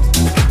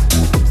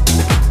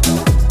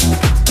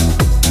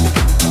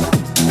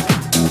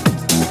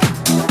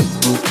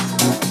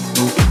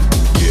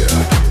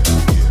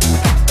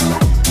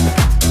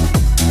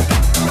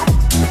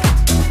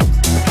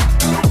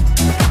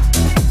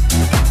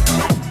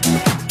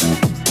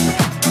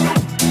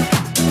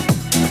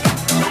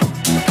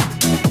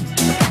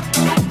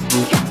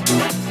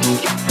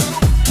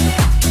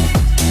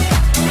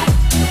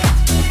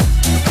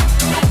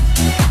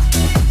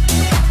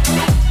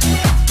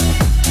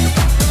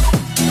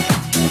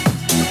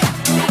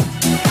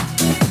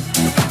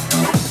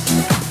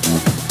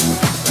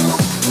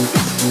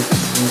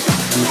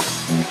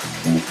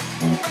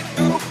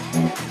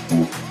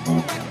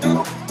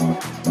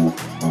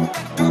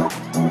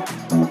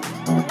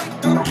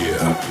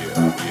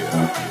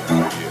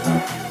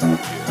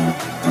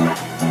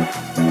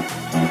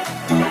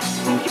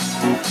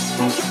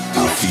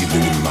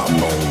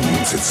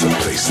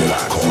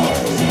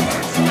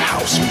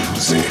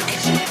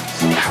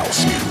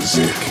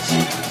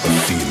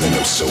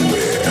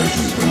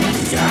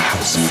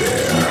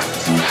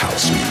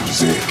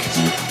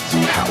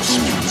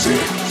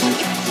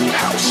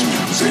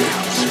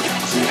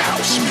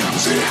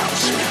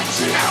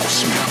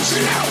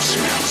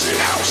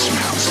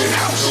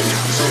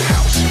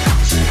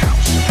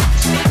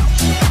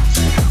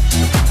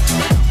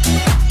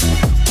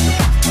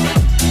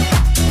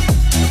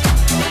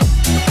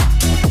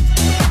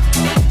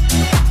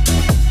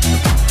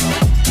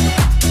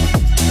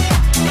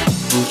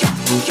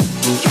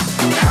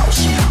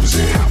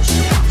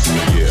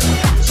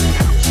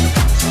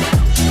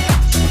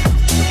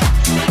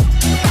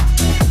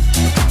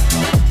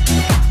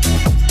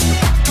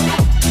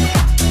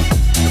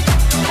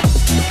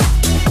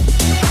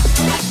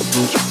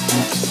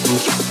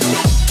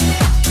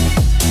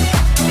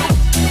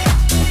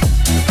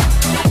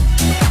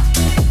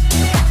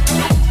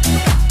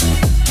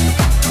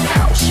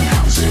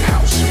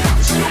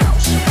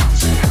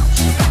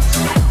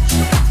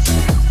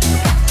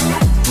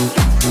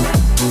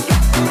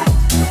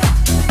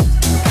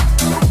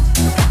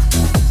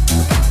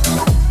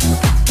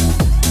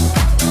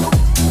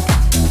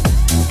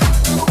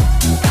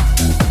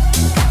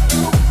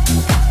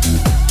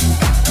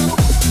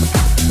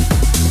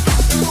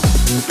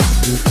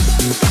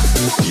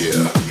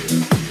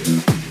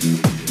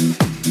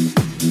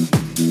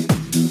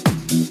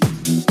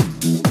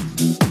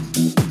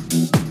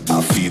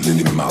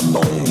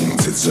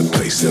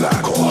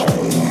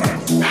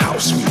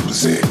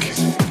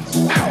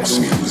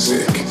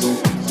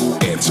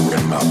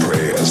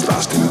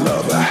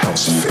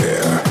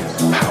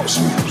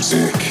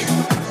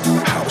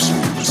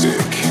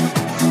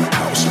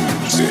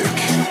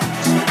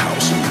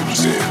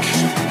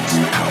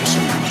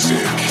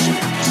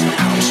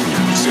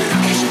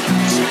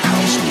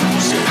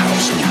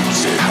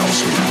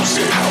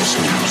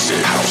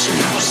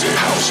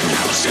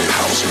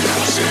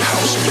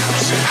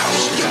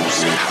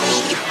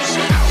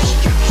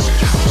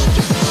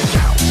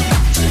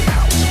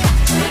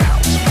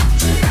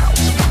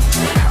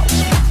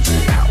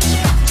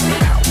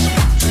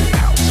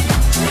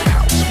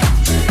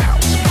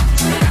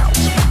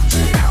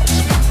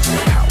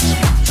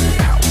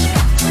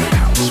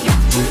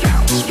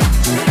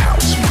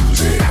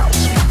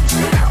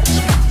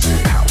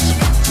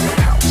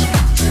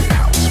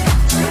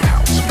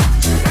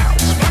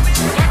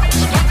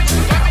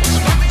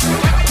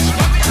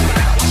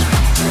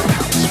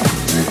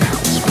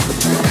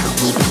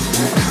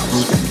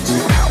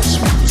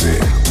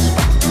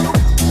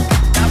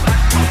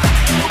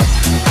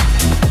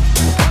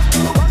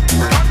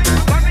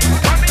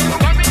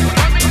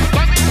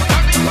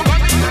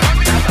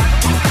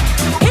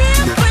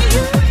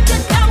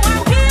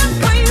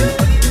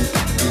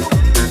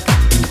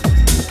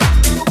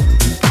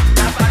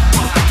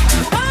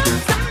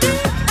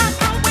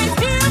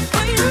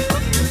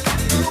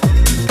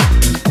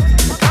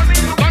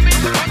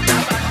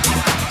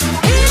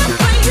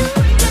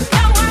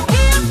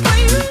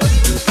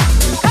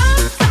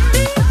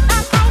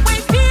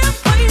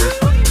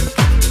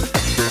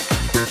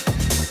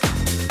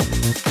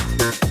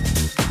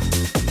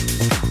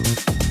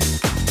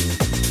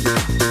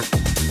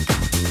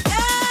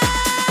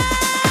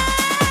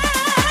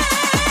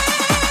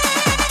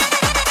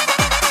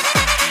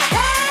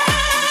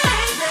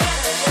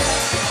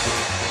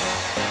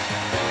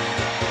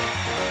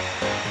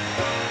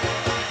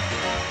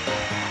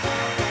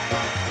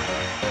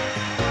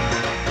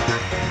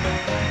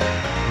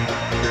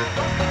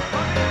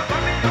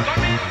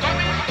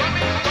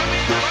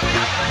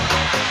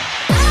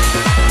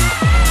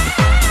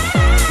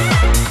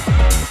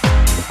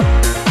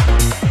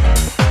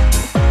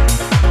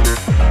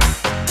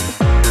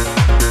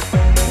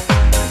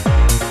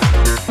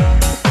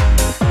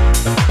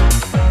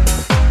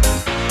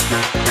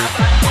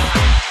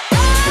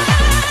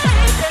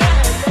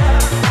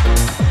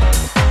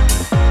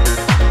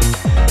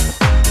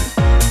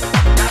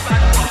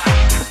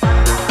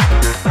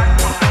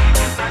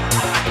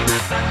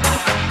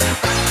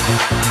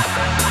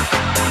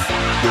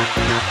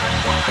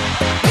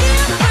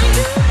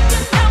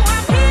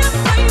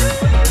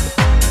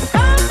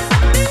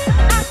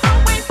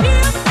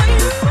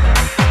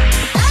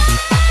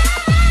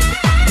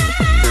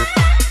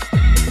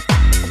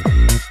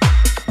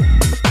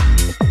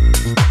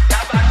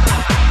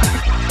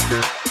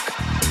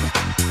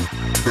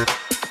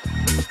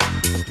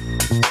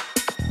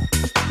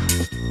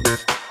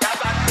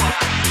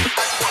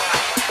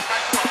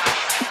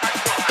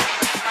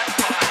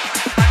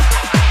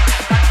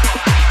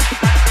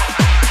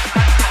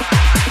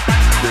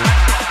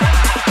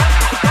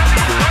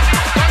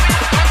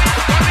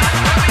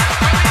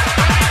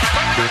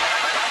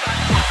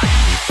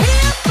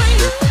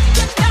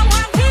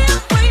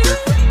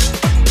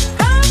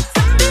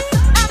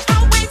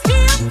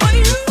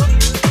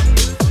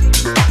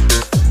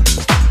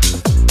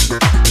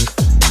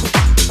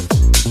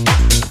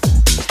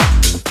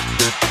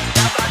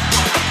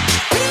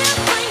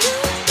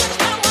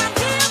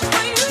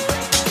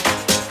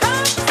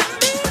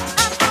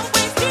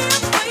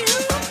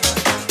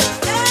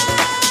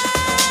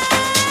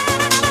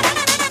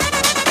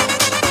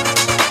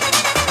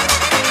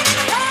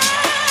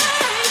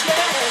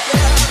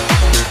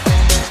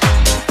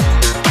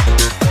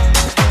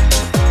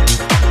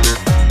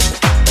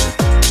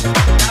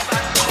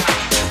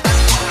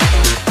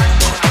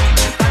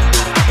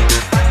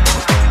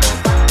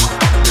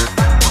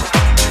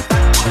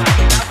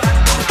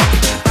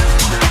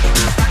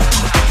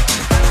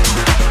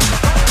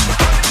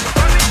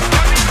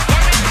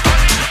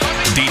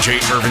 DJ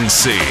Irvin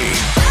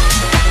Cee.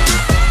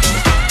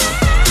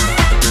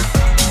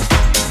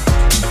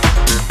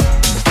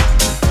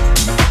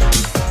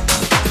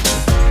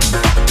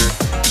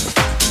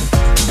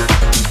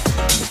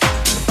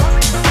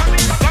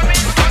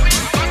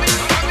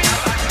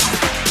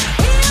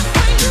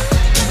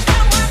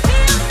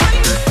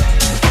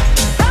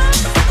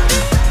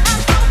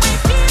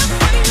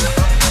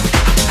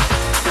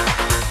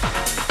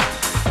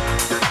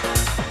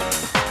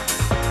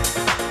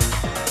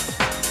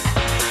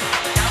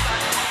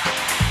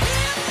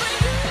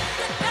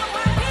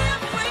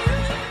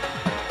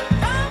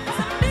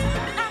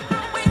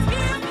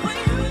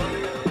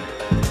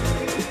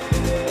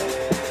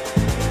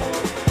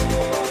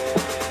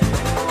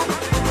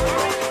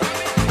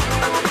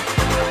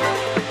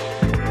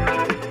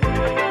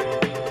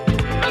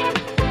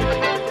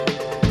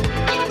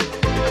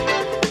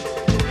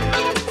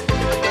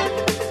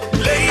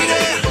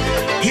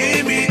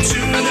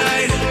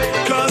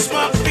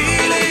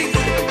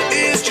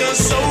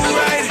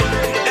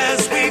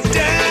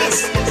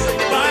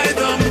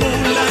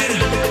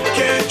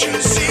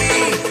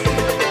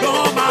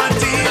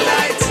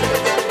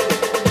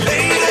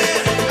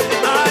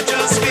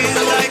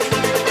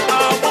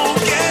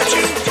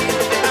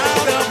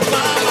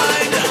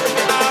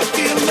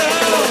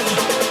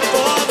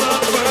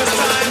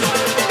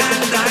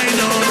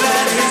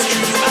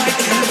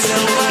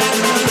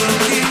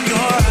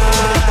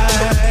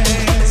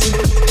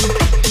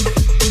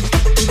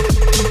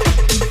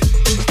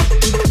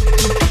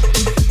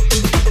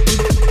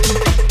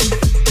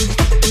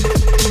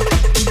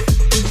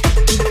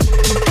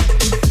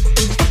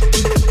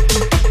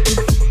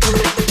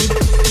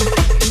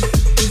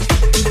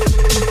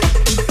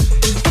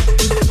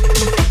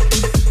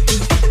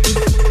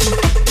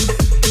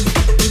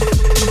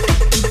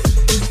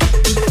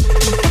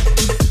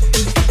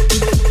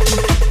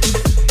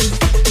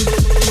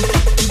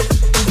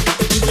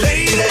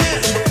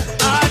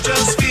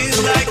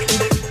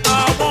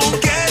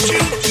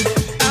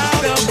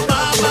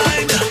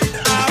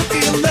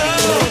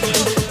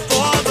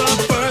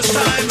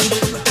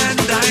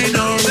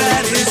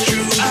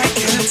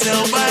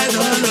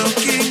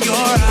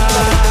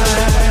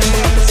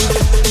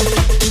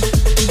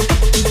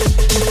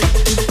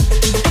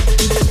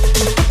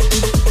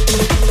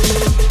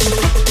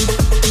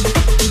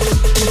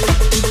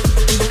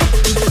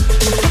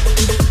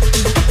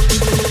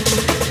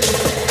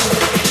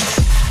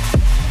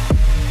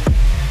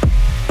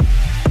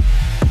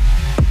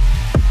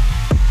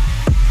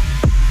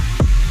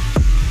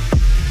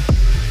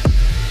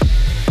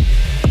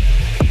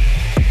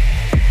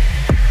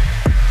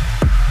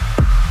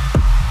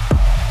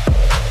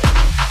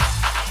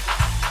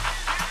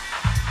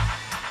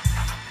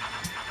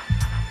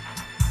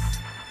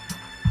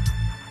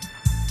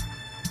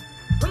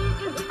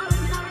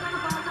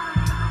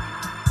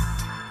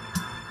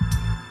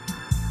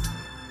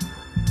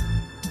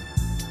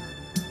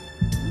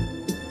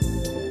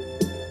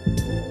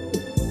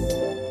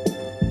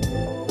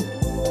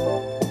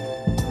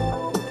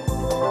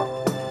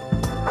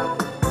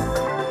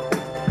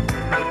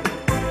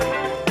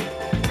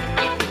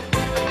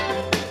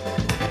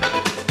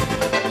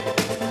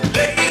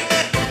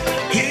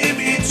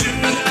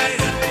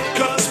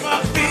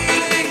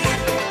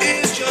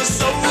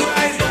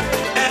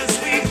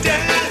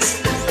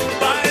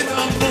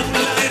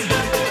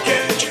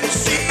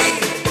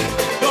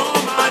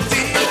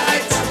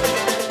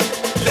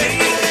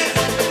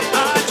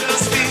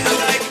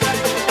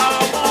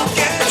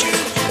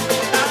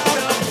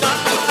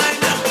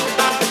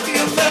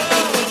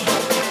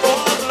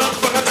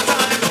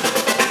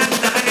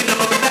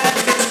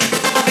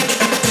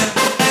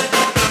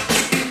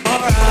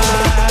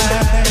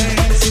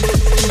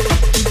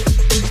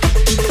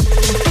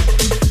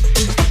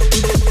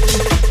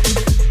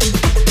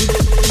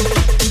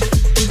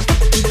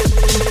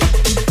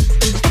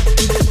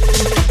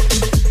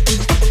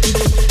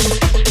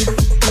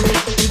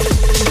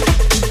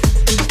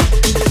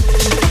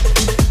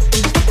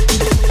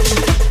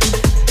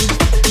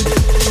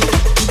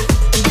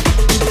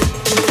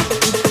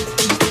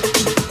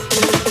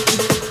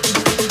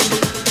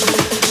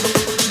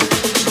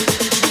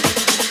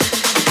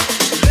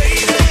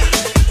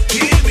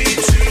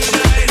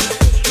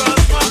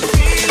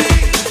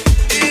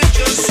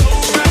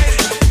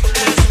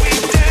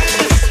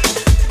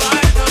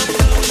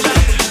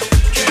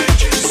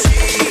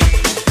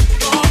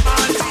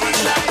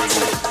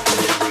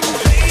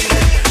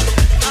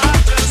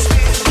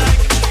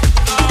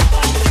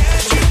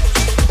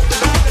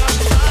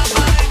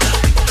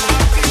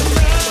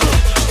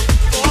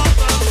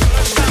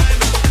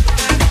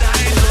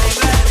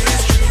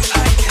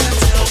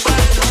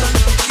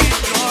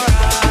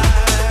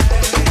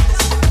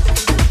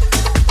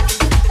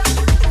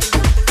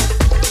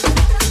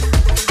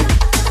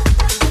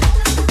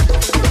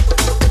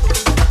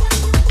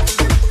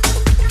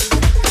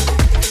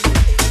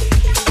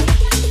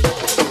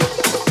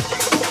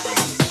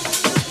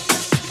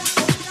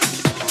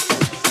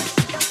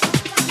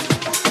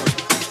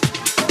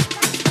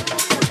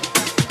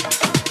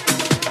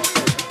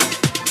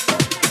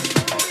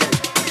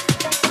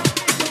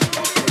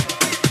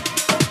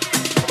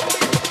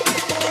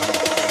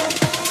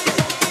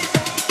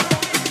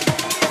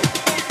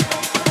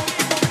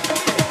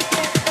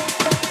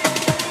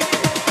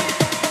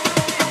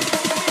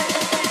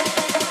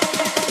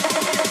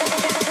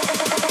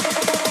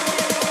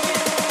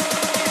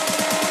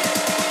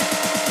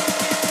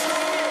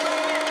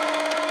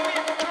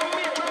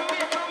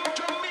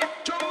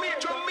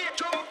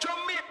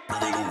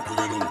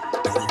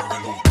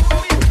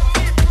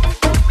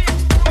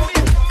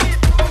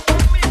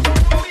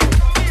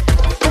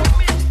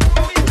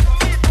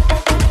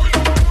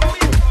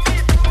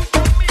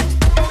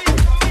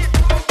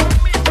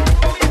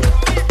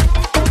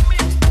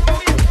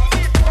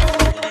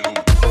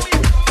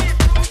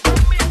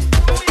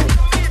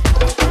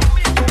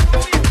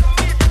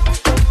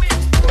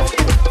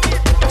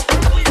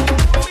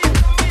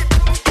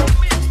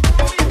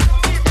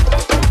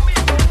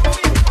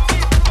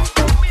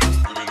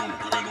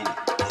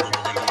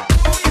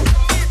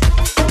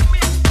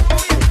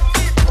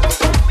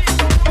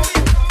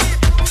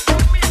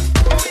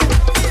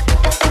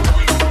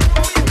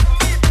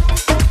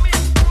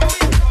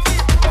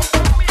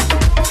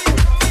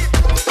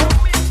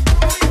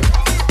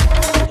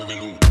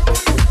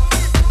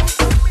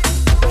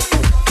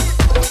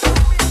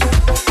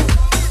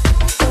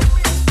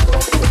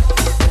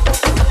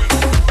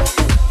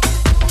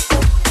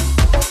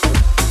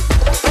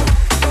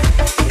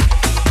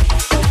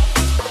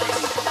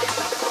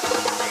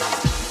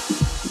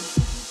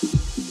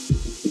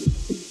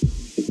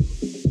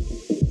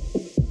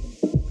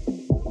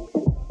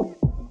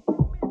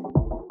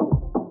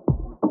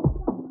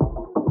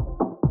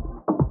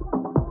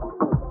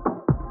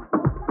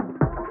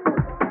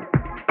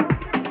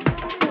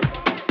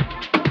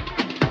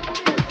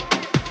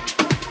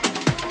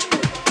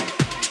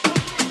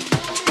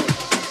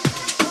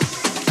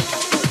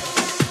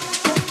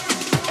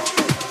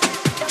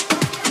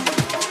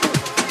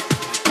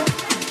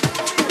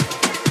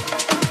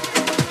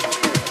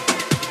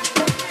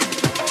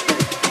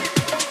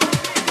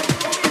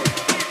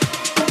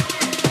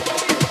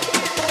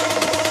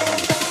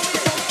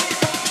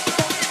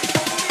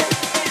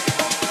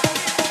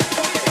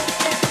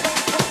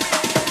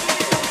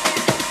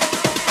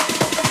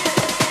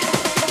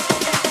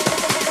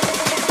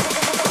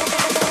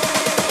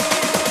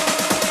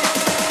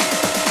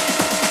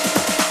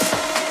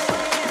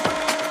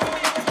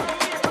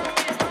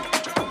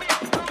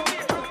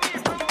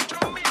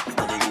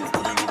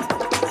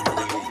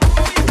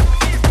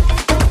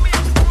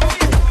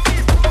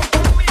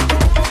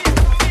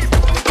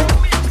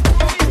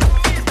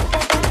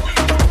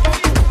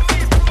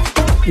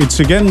 It's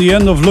again the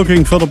end of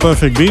Looking for the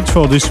Perfect Beat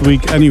for this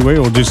week anyway,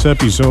 or this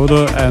episode,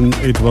 and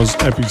it was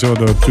episode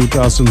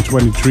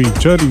 2023,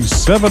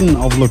 37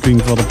 of Looking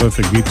for the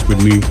Perfect Beat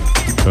with me,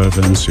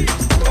 Irvin Cee.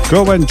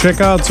 Go and check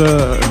out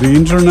the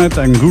internet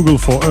and Google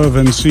for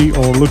Irvin Cee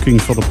or Looking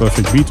for the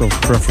Perfect Beat, or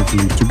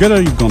preferably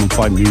together. You're gonna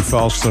find me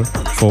faster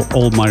for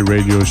all my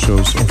radio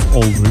shows of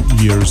all the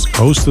years,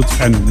 hosted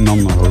and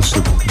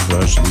non-hosted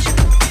versions.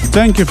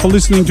 Thank you for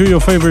listening to your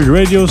favorite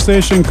radio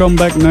station. Come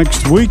back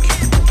next week.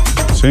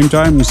 Same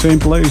time, same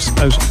place,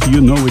 as you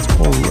know it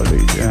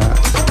already. Yeah.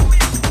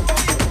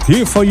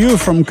 Here for you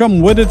from Come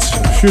With It,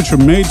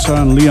 FutureMade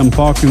and Liam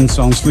Parkins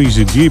on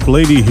Sleazy Deep.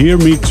 Lady Hear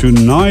Me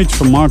Tonight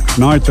from Mark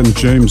Knight and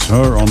James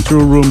Hurr on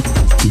Tour Room.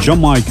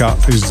 Jamaica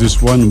is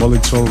this one. Well,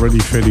 it's already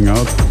fading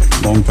out.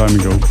 Long time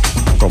ago,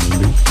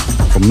 probably.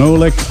 From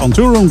Nolek on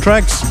Tour Room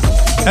Tracks.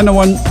 And the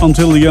one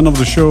until the end of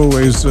the show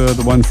is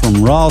the one from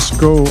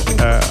Raaccso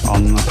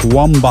on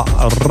Wamba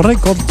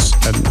Records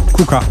and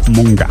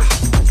Cucamonga.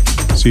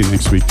 See you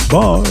next week.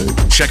 Bye.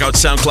 Check out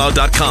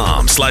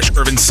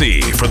soundcloud.com/Irvin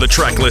Cee for the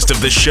track list of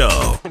this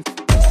show.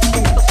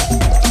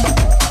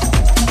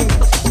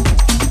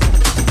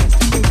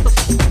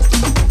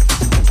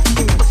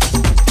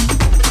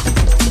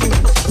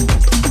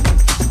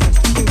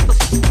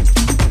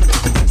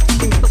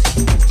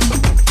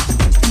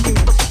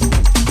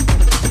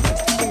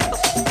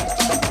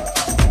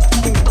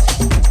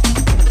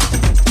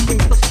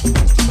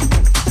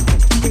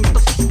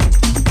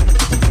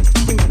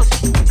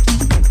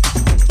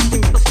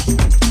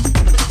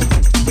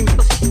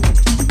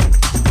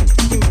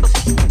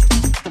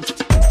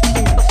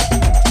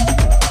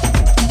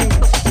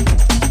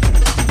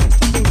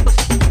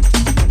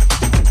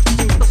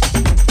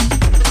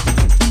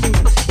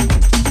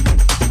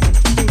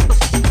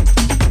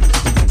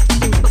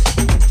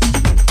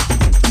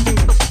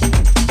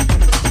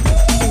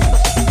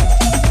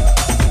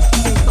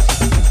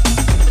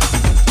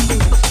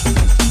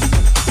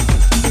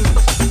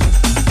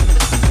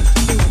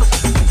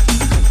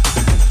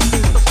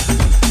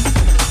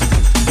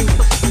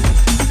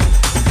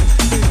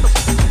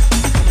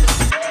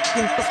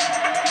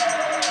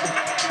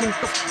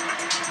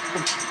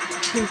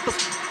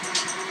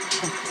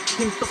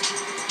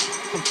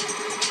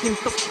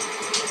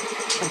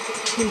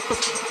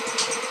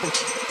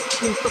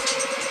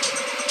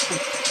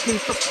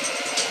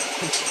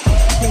 Quinto.